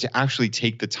 but to actually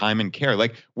take the time and care.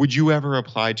 Like, would you ever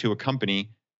apply to a company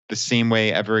the same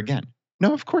way ever again?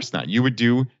 No, of course not. You would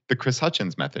do the Chris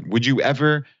Hutchins method. Would you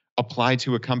ever apply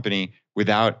to a company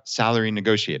without salary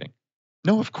negotiating?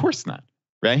 No, of course not,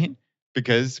 right?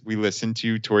 Because we listened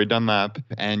to Tori Dunlap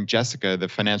and Jessica, the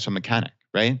financial mechanic,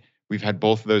 right? We've had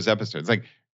both of those episodes. Like,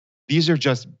 these are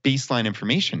just baseline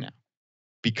information now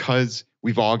because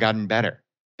we've all gotten better.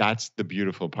 That's the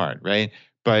beautiful part, right?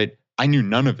 But I knew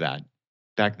none of that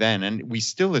back then. And we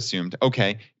still assumed,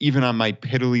 okay, even on my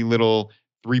piddly little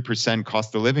 3%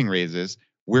 cost of living raises,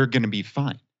 we're going to be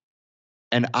fine.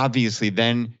 And obviously,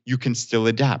 then you can still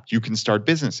adapt. You can start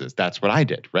businesses. That's what I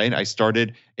did, right? I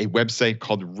started a website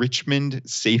called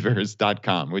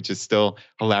richmondsavers.com, which is still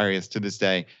hilarious to this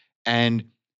day. And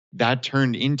that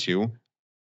turned into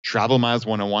Travel Miles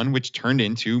 101, which turned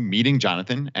into meeting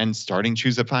Jonathan and starting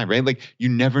ChooseFI, right? Like, you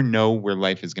never know where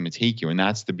life is going to take you. And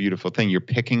that's the beautiful thing. You're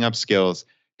picking up skills,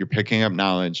 you're picking up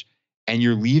knowledge, and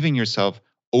you're leaving yourself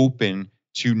open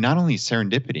to not only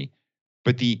serendipity,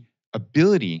 but the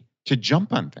ability to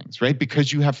jump on things, right?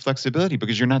 Because you have flexibility,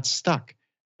 because you're not stuck,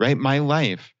 right? My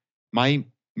life, my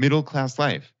middle-class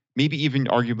life, maybe even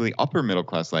arguably upper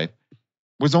middle-class life,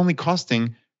 was only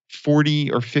costing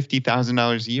 $40,000 or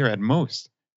 $50,000 a year at most.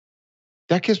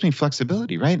 That gives me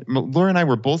flexibility, right? Laura and I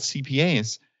were both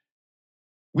CPAs.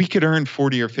 We could earn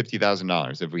 $40,000 or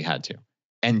 $50,000 if we had to,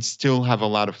 and still have a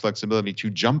lot of flexibility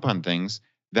to jump on things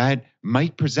that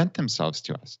might present themselves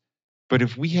to us. But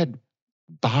if we had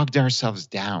bogged ourselves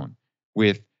down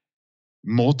with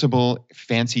multiple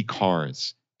fancy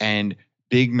cars and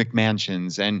big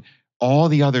McMansions and all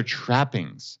the other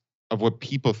trappings of what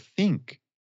people think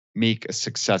make a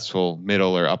successful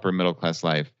middle or upper middle class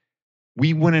life,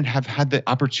 we wouldn't have had the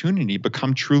opportunity to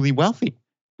become truly wealthy,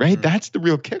 right? Mm-hmm. That's the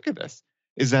real kick of this,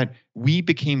 is that we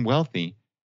became wealthy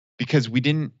because we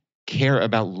didn't care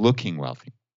about looking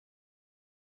wealthy.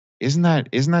 Isn't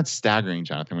that staggering,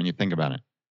 Jonathan, when you think about it?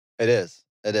 It is.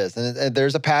 It is, and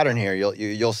there's a pattern here.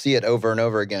 You'll see it over and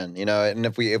over again. And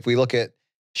if we look at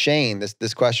Shane,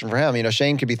 this question for him,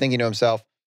 Shane could be thinking to himself,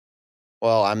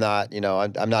 well, I'm not,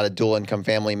 I'm not a dual income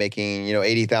family making,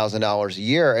 $80,000 a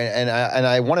year, and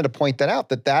I wanted to point that out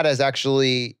that is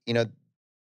actually,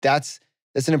 that's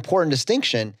an important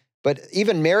distinction. But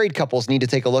even married couples need to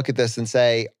take a look at this and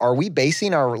say, are we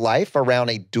basing our life around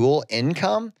a dual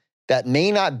income that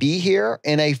may not be here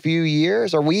in a few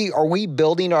years? Are we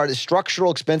building our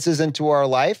structural expenses into our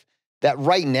life that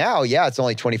right now, yeah, it's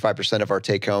only 25% of our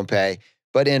take-home pay,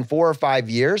 but in 4 or 5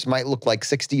 years might look like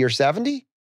 60 or 70?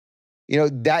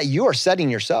 That you are setting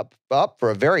yourself up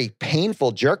for a very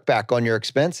painful jerk back on your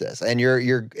expenses. And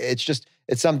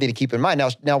it's something to keep in mind.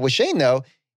 Now with Shane though,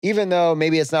 even though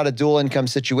maybe it's not a dual income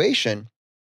situation,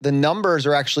 the numbers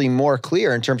are actually more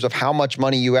clear in terms of how much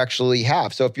money you actually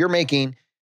have. So if you're making,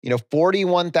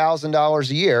 $41,000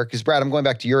 a year, because Brad, I'm going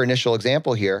back to your initial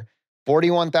example here,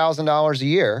 $41,000 a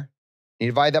year, you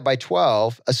divide that by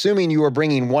 12, assuming you were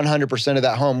bringing 100% of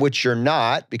that home, which you're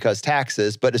not because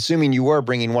taxes, but assuming you were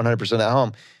bringing 100% of that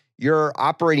home, your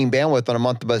operating bandwidth on a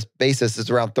month basis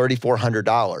is around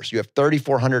 $3,400. You have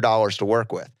 $3,400 to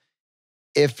work with.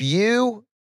 If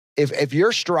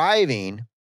you're striving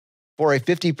for a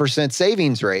 50%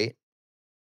 savings rate,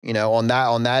 on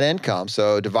that income,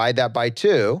 so divide that by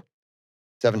 2,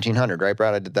 1,700, right,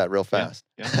 Brad? I did that real fast.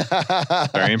 Yeah.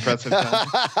 Very impressive. All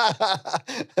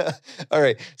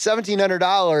right,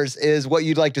 $1,700 is what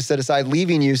you'd like to set aside,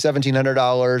 leaving you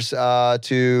 $1,700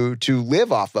 to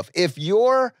live off of. If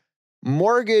your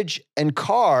mortgage and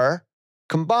car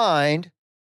combined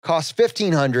costs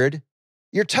 $1,500,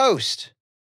 you're toast.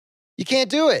 You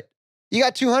can't do it. You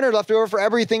got $200 left over for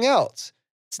everything else.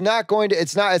 It's not going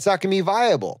to be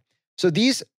viable. So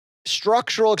these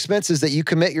structural expenses that you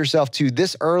commit yourself to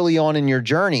this early on in your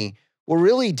journey will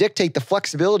really dictate the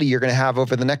flexibility you're going to have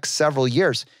over the next several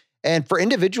years. And for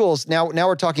individuals, now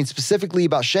we're talking specifically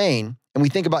about Shane, and we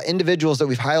think about individuals that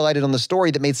we've highlighted on the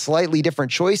story that made slightly different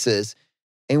choices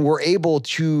and were able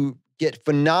to get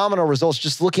phenomenal results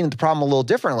just looking at the problem a little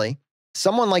differently.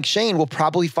 Someone like Shane will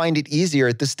probably find it easier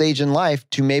at this stage in life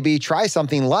to maybe try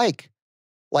something like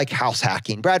house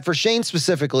hacking. Brad, for Shane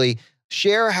specifically,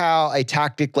 share how a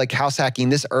tactic like house hacking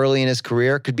this early in his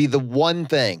career could be the one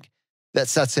thing that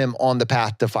sets him on the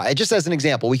path to FI. Just as an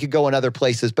example, we could go in other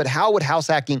places, but how would house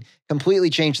hacking completely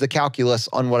change the calculus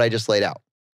on what I just laid out?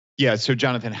 Yeah, so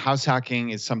Jonathan, house hacking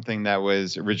is something that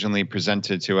was originally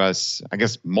presented to us, I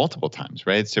guess, multiple times,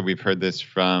 right? So we've heard this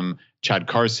from Chad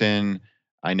Carson.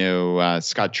 I know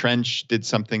Scott Trench did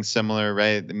something similar,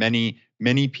 right?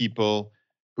 Many people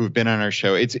who've been on our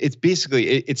show. It's basically,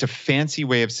 it's a fancy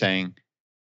way of saying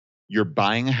you're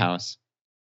buying a house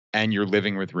and you're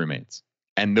living with roommates.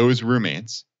 And those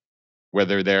roommates,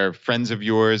 whether they're friends of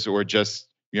yours or just,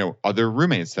 other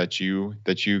roommates that you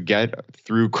get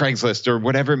through Craigslist or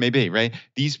whatever it may be, right?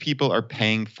 These people are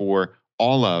paying for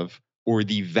all of or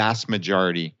the vast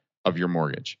majority of your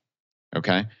mortgage.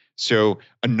 Okay? So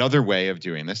another way of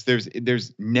doing this,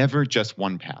 there's never just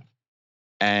one path.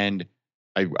 And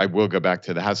I will go back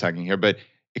to the house hacking here, but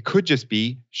it could just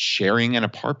be sharing an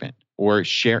apartment or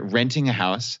renting a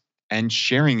house and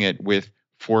sharing it with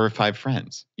 4 or 5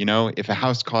 friends. If a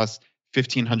house costs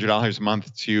 $1,500 a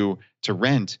month to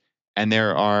rent and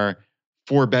there are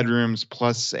 4 bedrooms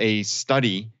plus a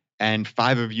study and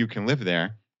 5 of you can live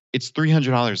there, it's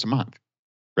 $300 a month,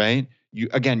 right?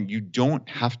 You don't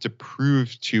have to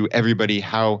prove to everybody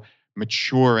how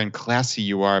mature and classy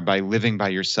you are by living by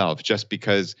yourself just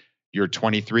because you're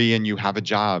 23 and you have a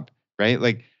job, right?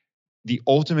 Like the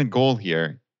ultimate goal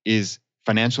here is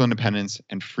financial independence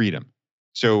and freedom.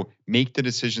 So make the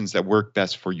decisions that work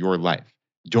best for your life.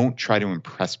 Don't try to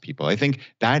impress people. I think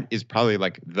that is probably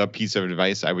like the piece of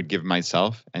advice I would give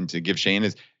myself and to give Shane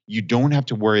is you don't have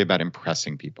to worry about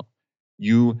impressing people.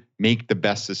 You make the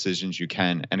best decisions you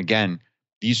can. And again,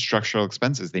 these structural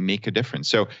expenses, they make a difference.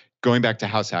 So going back to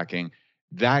house hacking,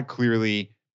 that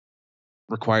clearly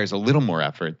requires a little more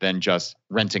effort than just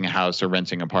renting a house or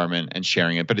renting an apartment and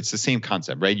sharing it. But it's the same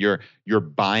concept, right? You're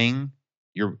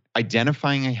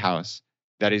identifying a house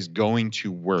that is going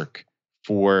to work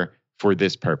for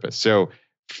this purpose. So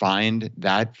find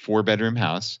that 4-bedroom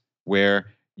house where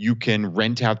you can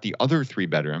rent out the other 3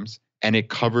 bedrooms and it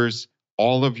covers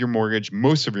all of your mortgage,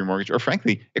 most of your mortgage, or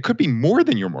frankly, it could be more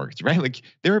than your mortgage, right? Like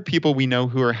there are people we know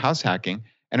who are house hacking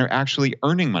and are actually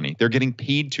earning money. They're getting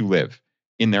paid to live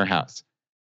in their house.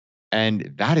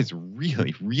 And that is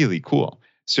really, really cool.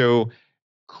 So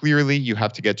clearly you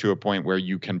have to get to a point where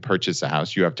you can purchase a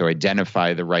house. You have to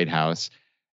identify the right house.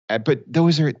 But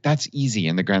that's easy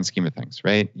in the grand scheme of things,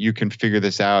 right? You can figure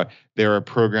this out. There are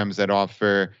programs that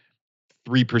offer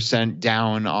 3%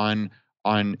 down on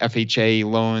FHA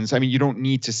loans. I mean, you don't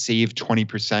need to save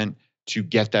 20% to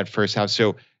get that first house.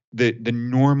 So the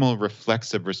normal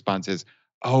reflexive response is,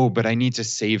 oh, but I need to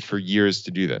save for years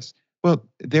to do this. Well,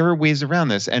 there are ways around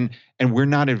this, and we're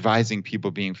not advising people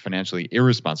being financially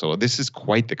irresponsible. This is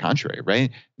quite the contrary,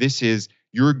 right? This is,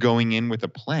 you're going in with a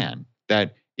plan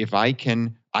that if I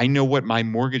know what my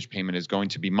mortgage payment is going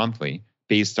to be monthly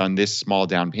based on this small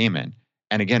down payment.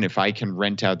 And again, if I can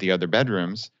rent out the other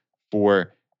bedrooms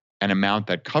for an amount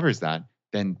that covers that,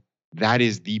 then that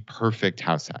is the perfect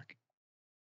house hack.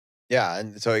 Yeah,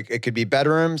 and so it could be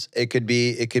bedrooms, it could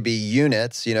be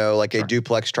units, like a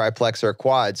duplex, triplex, or a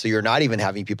quad. So you're not even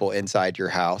having people inside your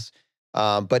house.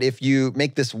 But if you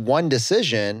make this one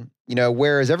decision,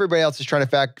 whereas everybody else is trying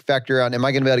to factor out, am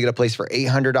I going to be able to get a place for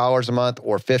 $800 a month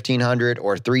or $1,500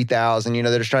 or $3,000?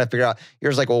 They're just trying to figure out.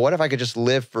 You're just like, well, what if I could just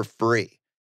live for free?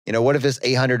 What if this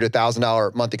 $800 to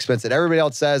 $1,000 month expense that everybody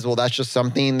else says, well, that's just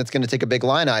something that's going to take a big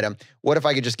line item. What if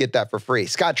I could just get that for free?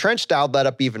 Scott Trench dialed that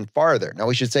up even farther. Now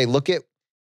we should say, look at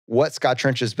what Scott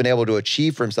Trench has been able to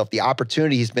achieve for himself, the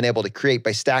opportunity he's been able to create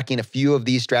by stacking a few of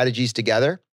these strategies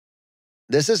together.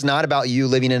 This is not about you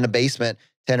living in a basement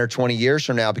 10 or 20 years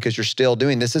from now because you're still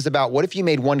doing this. Is about what if you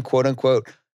made one quote unquote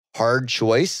hard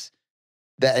choice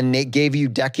that gave you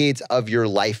decades of your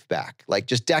life back, like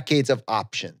just decades of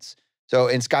options. So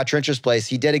in Scott Trench's place,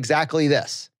 he did exactly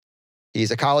this.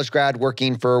 He's a college grad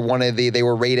working for they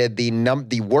were rated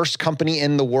the worst company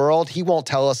in the world. He won't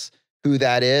tell us who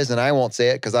that is, and I won't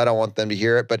say it because I don't want them to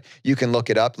hear it, but you can look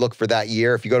it up, look for that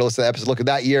year. If you go to listen to the episode, look at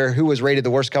that year, who was rated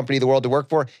the worst company in the world to work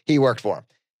for. He worked for him.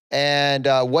 And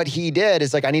what he did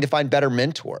is like, I need to find better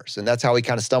mentors. And that's how he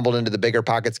kind of stumbled into the Bigger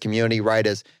Pockets community, right?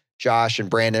 As Josh and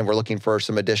Brandon were looking for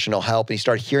some additional help. And he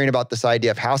started hearing about this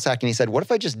idea of house hacking. He said, what if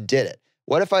I just did it?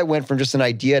 What if I went from just an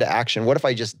idea to action? What if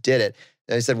I just did it?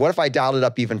 And he said, what if I dialed it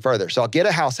up even further? So I'll get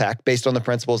a house hack based on the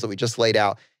principles that we just laid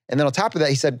out. And then on top of that,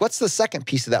 he said, what's the second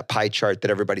piece of that pie chart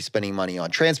that everybody's spending money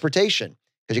on? Transportation.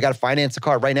 Because you got to finance a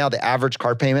car. Right now, the average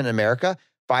car payment in America,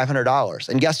 $500.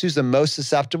 And guess who's the most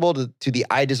susceptible to the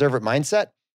I deserve it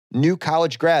mindset? New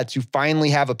college grads who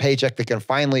finally have a paycheck that can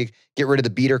finally get rid of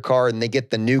the beater car and they get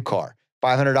the new car.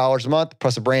 $500 a month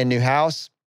plus a brand new house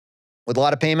with a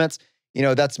lot of payments.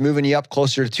 That's moving you up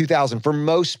closer to $2,000 for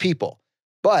most people.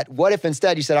 But what if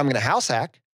instead you said, I'm going to house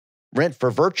hack, rent for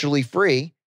virtually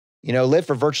free, live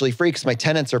for virtually free because my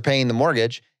tenants are paying the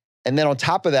mortgage. And then on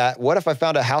top of that, what if I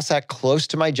found a house hack close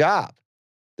to my job,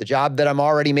 the job that I'm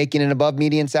already making an above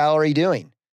median salary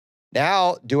doing?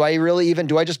 Now, do I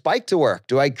just bike to work?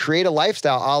 Do I create a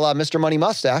lifestyle a la Mr. Money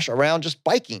Mustache around just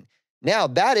biking? Now,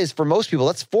 that is for most people,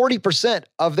 that's 40%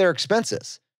 of their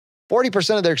expenses.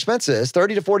 40% of their expenses,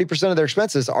 30 to 40% of their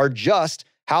expenses are just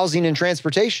housing and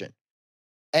transportation.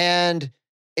 And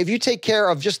if you take care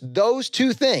of just those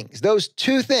two things,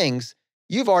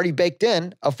 you've already baked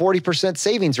in a 40%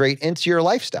 savings rate into your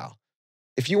lifestyle.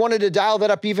 If you wanted to dial that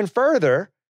up even further,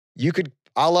 you could,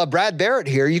 a la Brad Barrett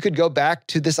here, you could go back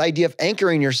to this idea of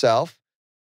anchoring yourself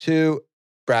to,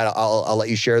 Brad, I'll let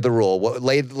you share the rule.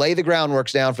 Lay the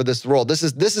groundworks down for this rule. This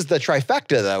is the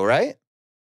trifecta though, right?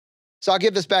 So I'll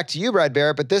give this back to you, Brad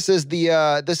Barrett, but this is the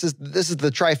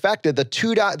trifecta,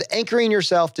 the anchoring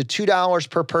yourself to $2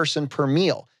 per person per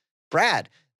meal. Brad,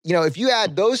 if you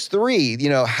add those three,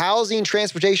 housing,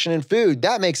 transportation, and food,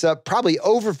 that makes up probably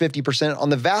over 50%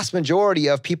 on the vast majority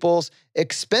of people's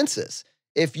expenses.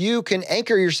 If you can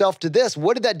anchor yourself to this,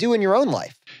 what did that do in your own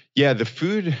life? Yeah, the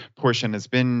food portion has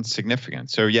been significant.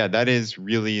 So yeah, that is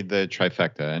really the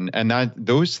trifecta. And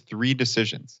those three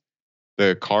decisions,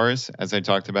 the cars, as I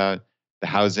talked about, the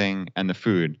housing, and the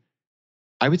food,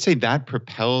 I would say that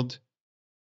propelled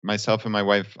myself and my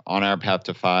wife on our path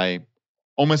to FI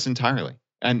almost entirely.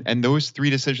 And those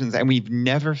three decisions, and we've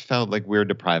never felt like we're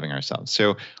depriving ourselves.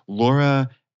 So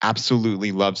Laura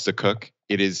absolutely loves to cook.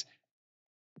 It is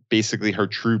basically her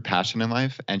true passion in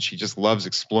life. And she just loves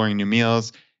exploring new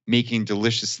meals, making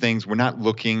delicious things. We're not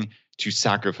looking to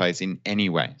sacrifice in any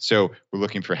way. So we're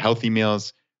looking for healthy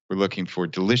meals. We're looking for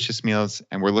delicious meals,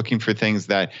 and we're looking for things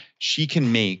that she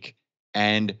can make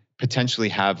and potentially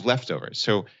have leftovers.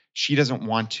 So she doesn't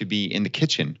want to be in the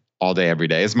kitchen all day, every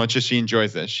day. As much as she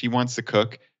enjoys this, she wants to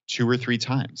cook 2 or 3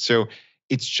 times. So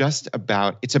it's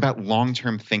about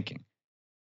long-term thinking.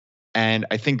 And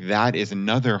I think that is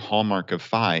another hallmark of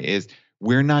FI is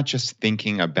we're not just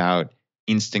thinking about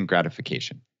instant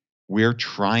gratification. We're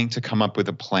trying to come up with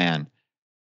a plan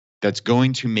that's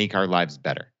going to make our lives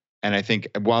better. And I think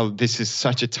while this is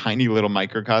such a tiny little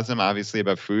microcosm, obviously,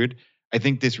 about food, I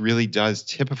think this really does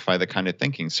typify the kind of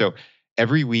thinking. So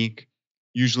every week,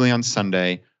 usually on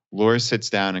Sunday, Laura sits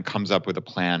down and comes up with a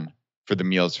plan for the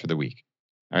meals for the week.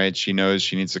 All right. She knows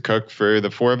she needs to cook for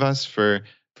the four of us for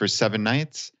 7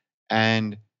 nights.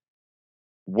 And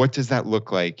what does that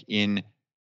look like in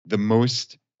the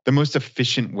most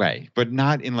efficient way, but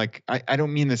not in like, I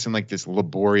don't mean this in like this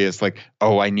laborious, like,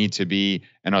 oh, I need to be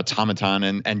an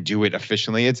automaton and do it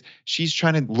efficiently. She's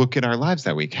trying to look at our lives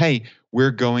that week. Hey,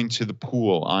 we're going to the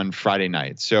pool on Friday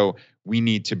night, so we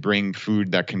need to bring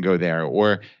food that can go there.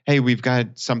 Or, hey, we've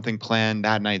got something planned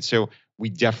that night, so we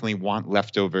definitely want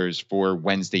leftovers for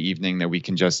Wednesday evening that we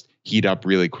can just heat up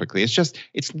really quickly.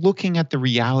 It's looking at the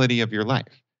reality of your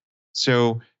life.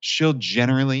 So she'll,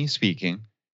 generally speaking,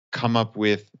 come up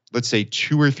with, let's say,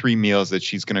 2 or 3 meals that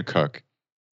she's going to cook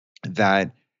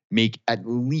that make at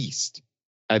least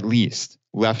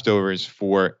leftovers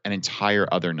for an entire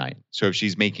other night. So if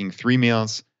she's making 3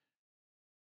 meals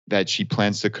that she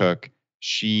plans to cook,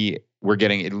 we're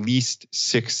getting at least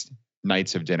 6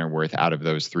 nights of dinner worth out of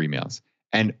those 3 meals.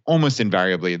 And almost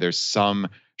invariably, there's some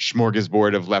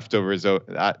smorgasbord of leftovers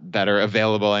that are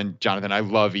available. And Jonathan, I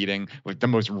love eating like the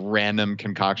most random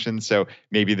concoctions. So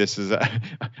maybe this is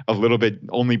a little bit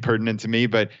only pertinent to me,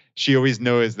 but she always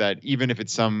knows that even if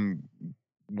it's some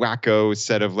wacko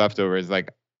set of leftovers,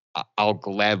 like I'll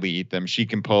gladly eat them. She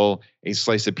can pull a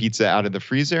slice of pizza out of the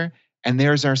freezer, and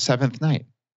there's our 7th night,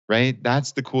 right?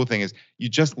 That's the cool thing, is you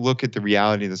just look at the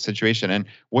reality of the situation. And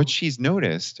what she's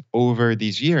noticed over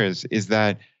these years is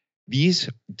that these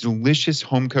delicious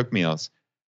home cooked meals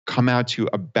come out to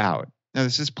about, now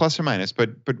this is plus or minus,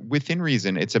 but within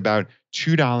reason, it's about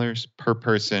 $2 per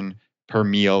person per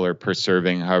meal or per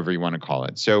serving, however you want to call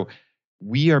it. So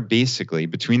we are basically,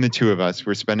 between the two of us,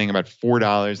 we're spending about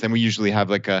 $4. Then we usually have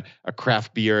like a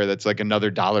craft beer that's like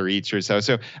another $1 each or so.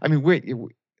 So, I mean,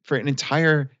 for an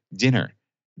entire dinner,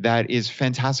 that is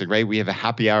fantastic, right? We have a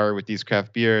happy hour with these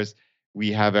craft beers.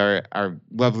 We have our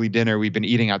lovely dinner. We've been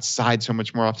eating outside so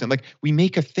much more often. Like, we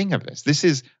make a thing of this. This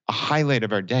is a highlight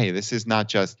of our day. This is not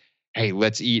just, hey,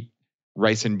 let's eat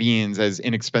rice and beans as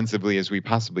inexpensively as we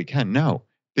possibly can. No,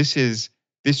 this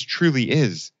truly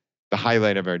is the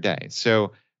highlight of our day.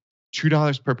 So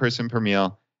 $2 per person per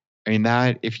meal. I mean,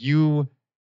 that, if you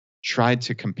tried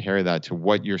to compare that to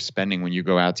what you're spending when you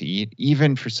go out to eat,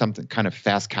 even for something kind of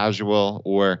fast casual,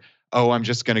 or, oh, I'm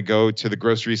just going to go to the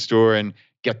grocery store and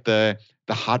get the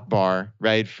hot bar,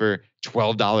 right, for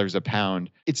 $12 a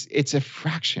pound. It's a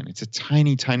fraction. It's a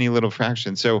tiny, tiny little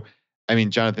fraction. So, I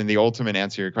mean, Jonathan, the ultimate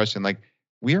answer to your question, like,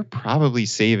 we are probably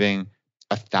saving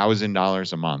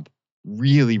 $1,000 a month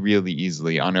really, really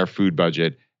easily on our food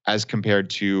budget as compared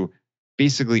to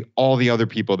basically all the other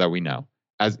people that we know.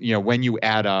 As you know, when you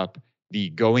add up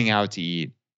the going out to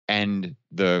eat and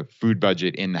the food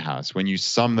budget in the house, when you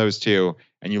sum those two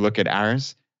and you look at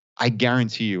ours, I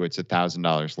guarantee you it's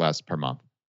 $1,000 less per month.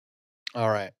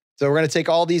 All right. So we're going to take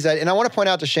all these, and I want to point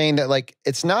out to Shane that, like,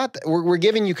 it's not, we're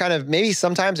giving you kind of maybe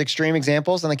sometimes extreme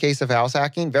examples in the case of house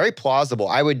hacking. Very plausible.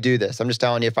 I would do this. I'm just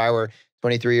telling you, if I were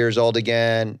 23 years old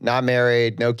again, not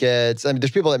married, no kids. I mean, there's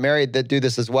people that married that do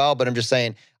this as well, but I'm just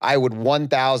saying I would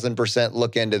 1,000%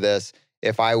 look into this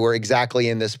if I were exactly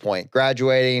in this point,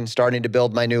 graduating, starting to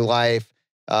build my new life.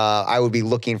 I would be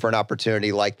looking for an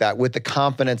opportunity like that with the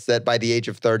confidence that by the age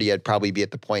of 30, I'd probably be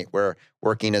at the point where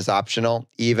working is optional,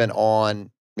 even on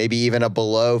maybe even a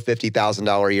below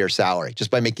 $50,000 a year salary,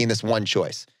 just by making this one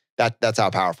choice. That's how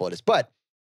powerful it is. But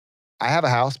I have a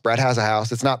house. Brett has a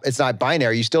house. It's not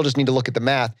binary. You still just need to look at the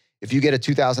math. If you get a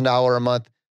 $2,000 a month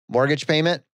mortgage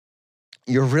payment,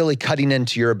 you're really cutting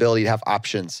into your ability to have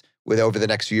options with over the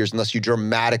next few years, unless you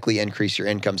dramatically increase your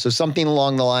income. So something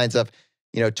along the lines of,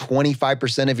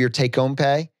 25% of your take-home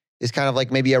pay is kind of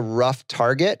like maybe a rough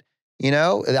target.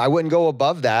 I wouldn't go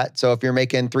above that. So if you're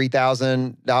making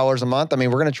 $3,000 a month, I mean,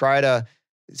 we're going to try to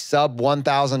sub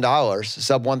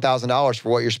 $1,000 for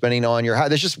what you're spending on your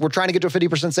house. We're trying to get to a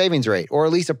 50% savings rate, or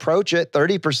at least approach it,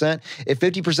 30%. If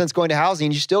 50% is going to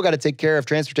housing, you still got to take care of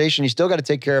transportation. You still got to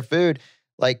take care of food.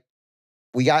 Like,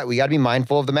 we got to be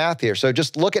mindful of the math here. So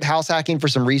just look at house hacking for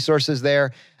some resources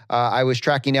there. I was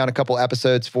tracking down a couple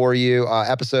episodes for you.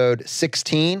 Episode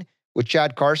 16 with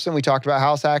Chad Carson, we talked about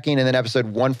house hacking, and then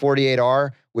episode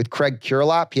 148R with Craig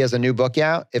Curelop. He has a new book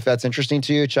out. If that's interesting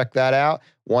to you, check that out.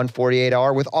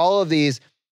 148R. With all of these,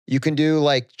 you can do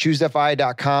like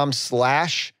ChooseFI.com/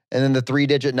 and then the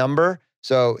 3-digit number.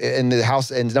 So in the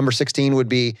house, and number 16 would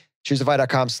be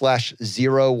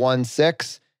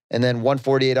ChooseFI.com/016. And then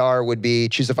 148R would be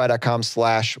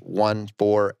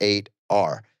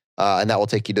ChooseFI.com/148R. And that will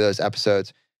take you to those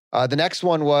episodes. The next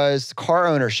one was car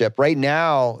ownership. Right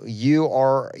now, you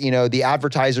are, the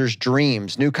advertiser's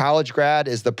dreams. New college grad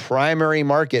is the primary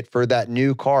market for that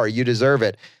new car. You deserve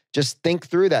it. Just think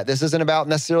through that. This isn't about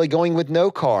necessarily going with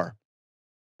no car.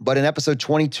 But in episode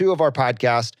 22 of our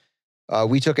podcast,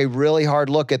 we took a really hard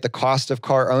look at the cost of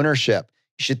car ownership.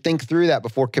 You should think through that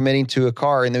before committing to a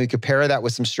car. And then we could pair that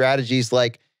with some strategies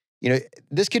like,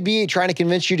 this could be trying to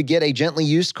convince you to get a gently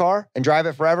used car and drive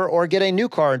it forever, or get a new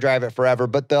car and drive it forever.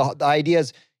 But the idea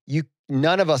is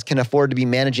none of us can afford to be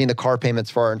managing the car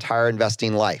payments for our entire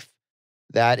investing life.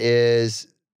 That is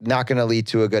not going to lead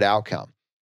to a good outcome.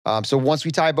 So once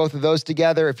we tie both of those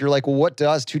together, if you're like, well, what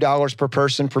does $2 per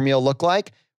person per meal look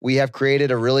like? We have created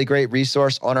a really great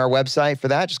resource on our website for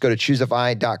that. Just go to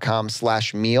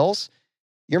ChooseFI.com/meals.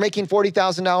 You're making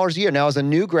 $40,000 a year. Now, as a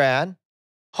new grad,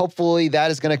 hopefully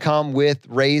that is going to come with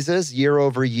raises year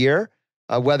over year,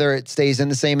 whether it stays in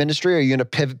the same industry or you're going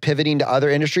to pivoting to other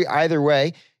industry. Either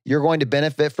way, you're going to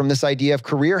benefit from this idea of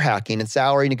career hacking and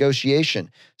salary negotiation.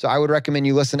 So I would recommend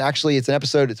you listen. Actually, it's an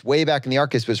episode, it's way back in the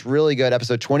archives, but it's really good.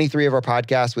 Episode 23 of our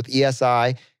podcast with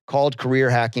ESI called Career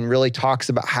Hacking really talks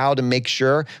about how to make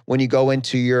sure when you go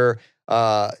into your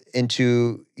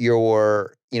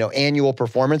annual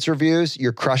performance reviews,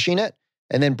 you're crushing it.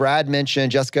 And then Brad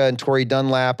mentioned Jessica and Tori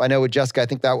Dunlap. I know with Jessica, I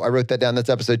think that I wrote that down. That's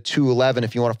episode 211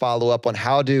 if you want to follow up on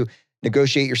how to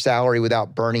negotiate your salary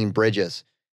without burning bridges.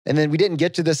 And then we didn't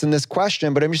get to this in this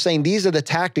question, but I'm just saying these are the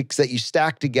tactics that you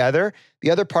stack together.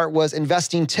 The other part was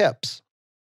investing tips.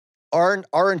 Our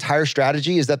entire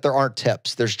strategy is that there aren't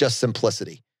tips. There's just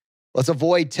simplicity. Let's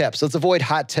avoid tips. Let's avoid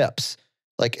hot tips.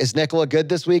 Like, is Nikola good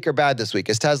this week or bad this week?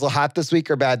 Is Tesla hot this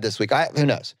week or bad this week? Who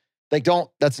knows?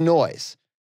 That's noise.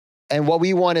 And what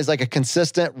we want is like a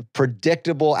consistent,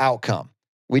 predictable outcome.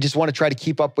 We just want to try to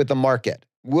keep up with the market.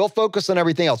 We'll focus on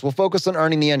everything else. We'll focus on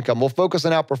earning the income. We'll focus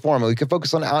on outperforming. We can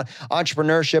focus on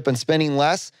entrepreneurship and spending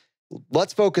less.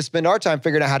 Let's spend our time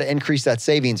figuring out how to increase that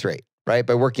savings rate, right?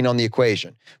 By working on the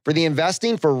equation. For the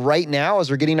investing, for right now, as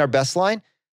we're getting our best line,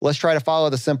 let's try to follow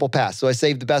the simple path. So I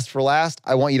saved the best for last.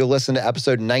 I want you to listen to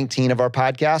episode 19 of our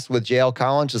podcast with JL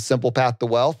Collins, The Simple Path to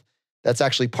Wealth. That's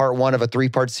actually part 1 of a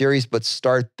 3-part series, but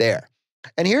start there.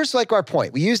 And here's like our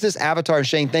point. We use this avatar. And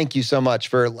Shane, thank you so much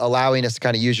for allowing us to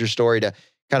kind of use your story to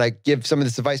kind of give some of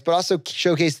this advice, but also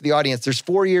showcase to the audience. There's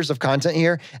 4 years of content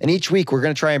here. And each week we're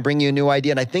going to try and bring you a new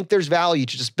idea. And I think there's value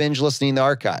to just binge listening to the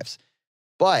archives.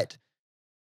 But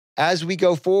as we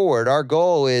go forward, our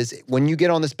goal is when you get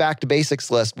on this back to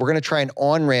basics list, we're going to try and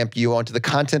on-ramp you onto the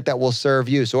content that will serve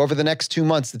you. So over the next 2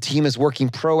 months, the team is working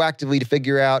proactively to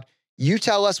figure out, you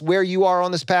tell us where you are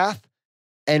on this path,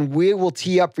 and we will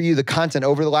tee up for you the content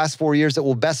over the last 4 years that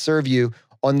will best serve you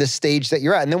on this stage that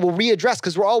you're at. And then we'll readdress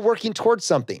because we're all working towards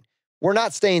something. We're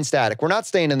not staying static. We're not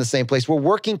staying in the same place. We're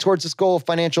working towards this goal of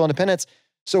financial independence.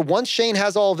 So once Shane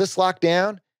has all of this locked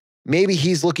down, maybe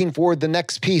he's looking for the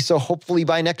next piece. So hopefully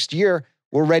by next year,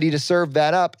 we're ready to serve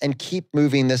that up and keep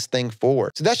moving this thing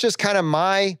forward. So that's just kind of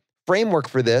my framework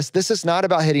for this. This is not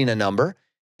about hitting a number.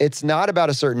 It's not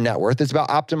about a certain net worth. It's about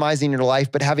optimizing your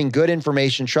life, but having good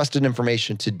information, trusted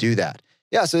information to do that.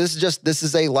 Yeah, so this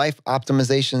is a life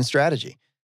optimization strategy.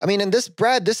 I mean, and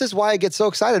Brad, this is why I get so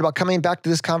excited about coming back to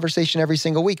this conversation every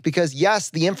single week, because yes,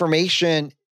 the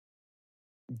information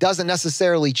doesn't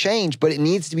necessarily change, but it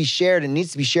needs to be shared. It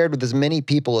needs to be shared with as many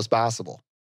people as possible.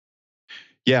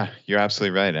 Yeah, you're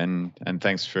absolutely right. And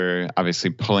thanks for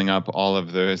obviously pulling up all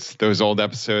of those old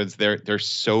episodes. They're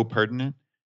so pertinent.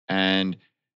 And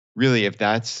really, if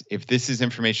this is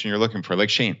information you're looking for, like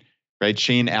Shane, right?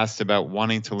 Shane asked about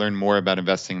wanting to learn more about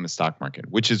investing in the stock market,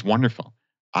 which is wonderful.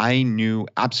 I knew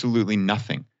absolutely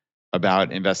nothing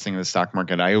about investing in the stock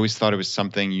market. I always thought it was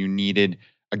something you needed.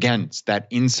 Again, it's that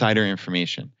insider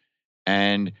information.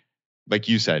 And like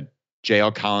you said,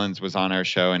 JL Collins was on our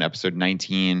show in episode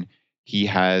 19. He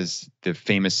has the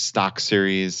famous stock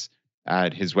series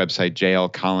at his website,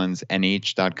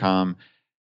 jlcollinsnh.com.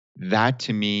 That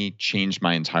to me changed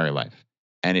my entire life.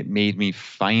 And it made me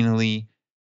finally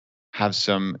have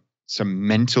some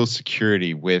mental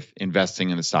security with investing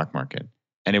in the stock market.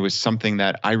 And it was something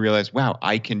that I realized, wow,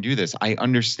 I can do this. I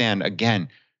understand, again,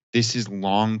 this is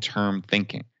long-term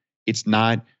thinking. It's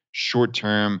not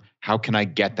short-term, how can I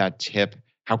get that tip?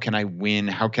 How can I win?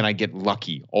 How can I get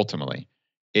lucky ultimately?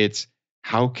 It's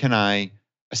how can I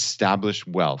establish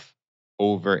wealth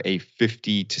over a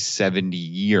 50 to 70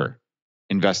 year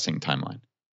investing timeline,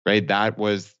 right? That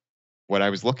was what I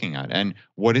was looking at. And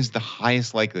what is the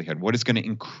highest likelihood? What is going to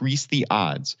increase the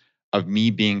odds of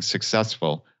me being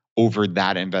successful over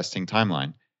that investing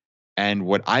timeline? And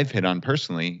what I've hit on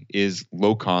personally is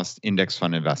low-cost index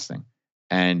fund investing.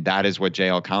 And that is what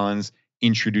JL Collins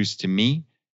introduced to me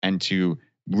and to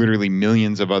literally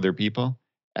millions of other people.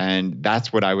 And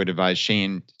that's what I would advise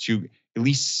Shane to at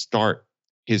least start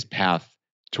his path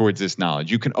towards this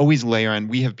knowledge. You can always layer on.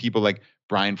 We have people like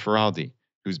Brian Feraldi,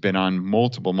 who's been on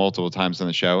multiple times on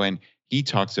the show, and he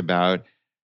talks about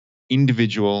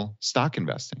individual stock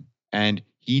investing. And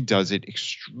he does it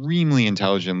extremely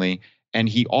intelligently. And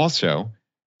he also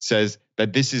says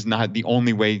that this is not the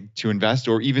only way to invest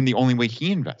or even the only way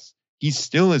he invests. He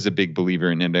still is a big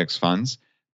believer in index funds,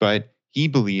 but he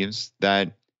believes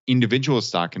that individual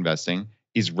stock investing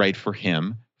is right for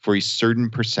him for a certain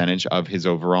percentage of his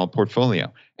overall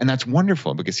portfolio. And that's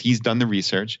wonderful because he's done the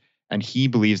research and he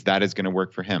believes that is going to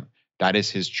work for him. That is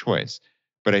his choice.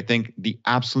 But I think the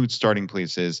absolute starting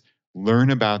place is learn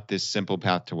about this simple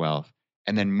path to wealth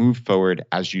and then move forward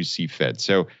as you see fit.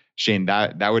 So Shane,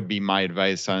 that would be my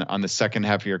advice on the second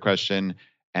half of your question.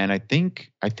 And I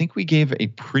think we gave a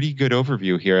pretty good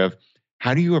overview here of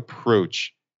how do you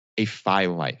approach a FI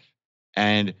life.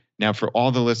 And now for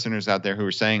all the listeners out there who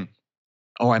are saying,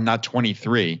 oh, I'm not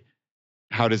 23.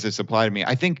 How does this apply to me?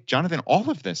 I think, Jonathan, all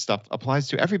of this stuff applies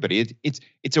to everybody.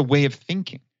 It's a way of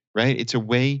thinking, right? It's a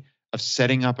way of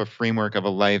setting up a framework of a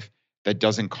life that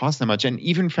doesn't cost that much. And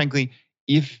even frankly,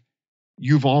 if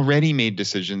you've already made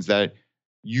decisions that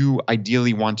you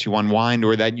ideally want to unwind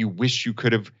or that you wish you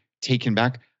could have taken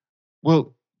back,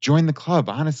 well, join the club,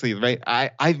 honestly, right?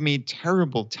 I've made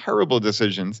terrible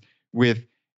decisions with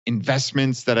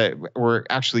investments that were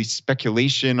actually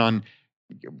speculation on,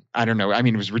 I don't know. I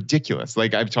mean, it was ridiculous.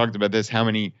 Like I've talked about this, how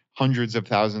many hundreds of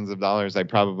thousands of dollars I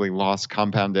probably lost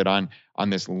compounded on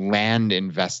this land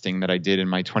investing that I did in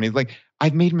my 20s. Like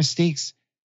I've made mistakes,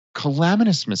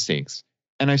 calamitous mistakes,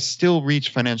 and I've still reached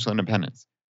financial independence.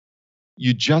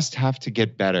 You just have to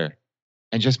get better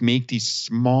and just make these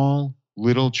small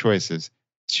little choices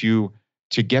to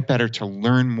get better, to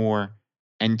learn more,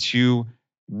 and to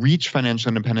reach financial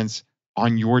independence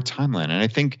on your timeline. And I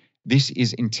think this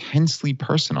is intensely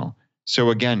personal. So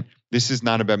again, this is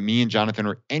not about me and Jonathan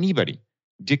or anybody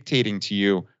dictating to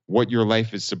you what your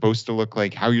life is supposed to look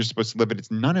like, how you're supposed to live it.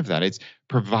 It's none of that. It's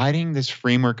providing this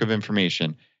framework of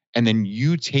information, and then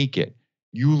you take it,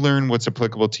 you learn what's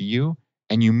applicable to you,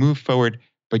 and you move forward,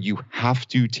 but you have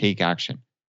to take action.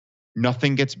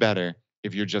 Nothing gets better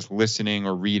if you're just listening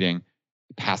or reading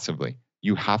passively.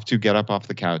 You have to get up off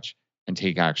the couch and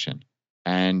take action.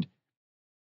 And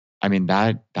I mean,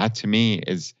 that to me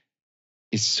is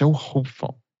so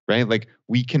hopeful, right? Like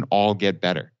we can all get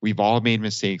better. We've all made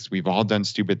mistakes. We've all done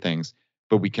stupid things,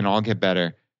 but we can all get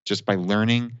better just by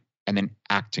learning and then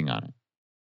acting on it.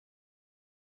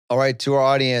 All right, to our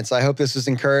audience, I hope this was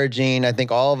encouraging. I think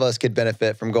all of us could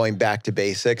benefit from going back to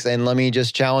basics. And let me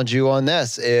just challenge you on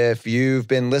this. If you've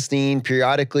been listening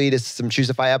periodically to some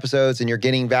ChooseFI episodes and you're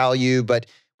getting value, but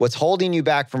what's holding you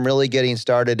back from really getting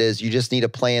started is you just need a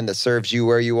plan that serves you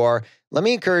where you are. Let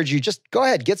me encourage you, just go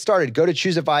ahead, get started. Go to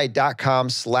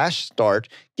ChooseFI.com/start.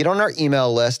 Get on our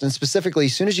email list. And specifically,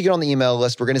 as soon as you get on the email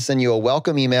list, we're going to send you a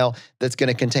welcome email that's going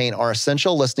to contain our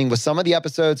essential listing with some of the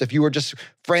episodes. If you were just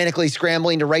frantically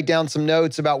scrambling to write down some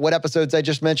notes about what episodes I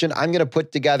just mentioned, I'm going to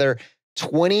put together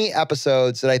 20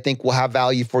 episodes that I think will have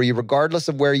value for you, regardless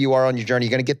of where you are on your journey.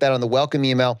 You're going to get that on the welcome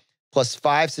email, plus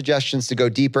 5 suggestions to go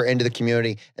deeper into the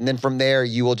community. And then from there,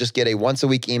 you will just get a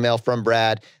once-a-week email from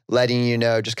Brad letting you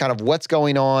know just kind of what's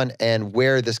going on and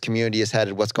where this community is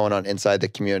headed, what's going on inside the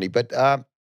community. But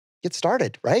get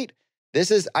started, right? This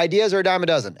is ideas are a dime a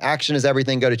dozen. Action is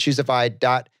everything. Go to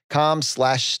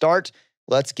ChooseFI.com/start.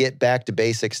 Let's get back to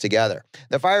basics together.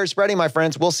 The fire is spreading, my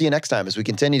friends. We'll see you next time as we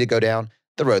continue to go down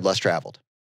the road less traveled.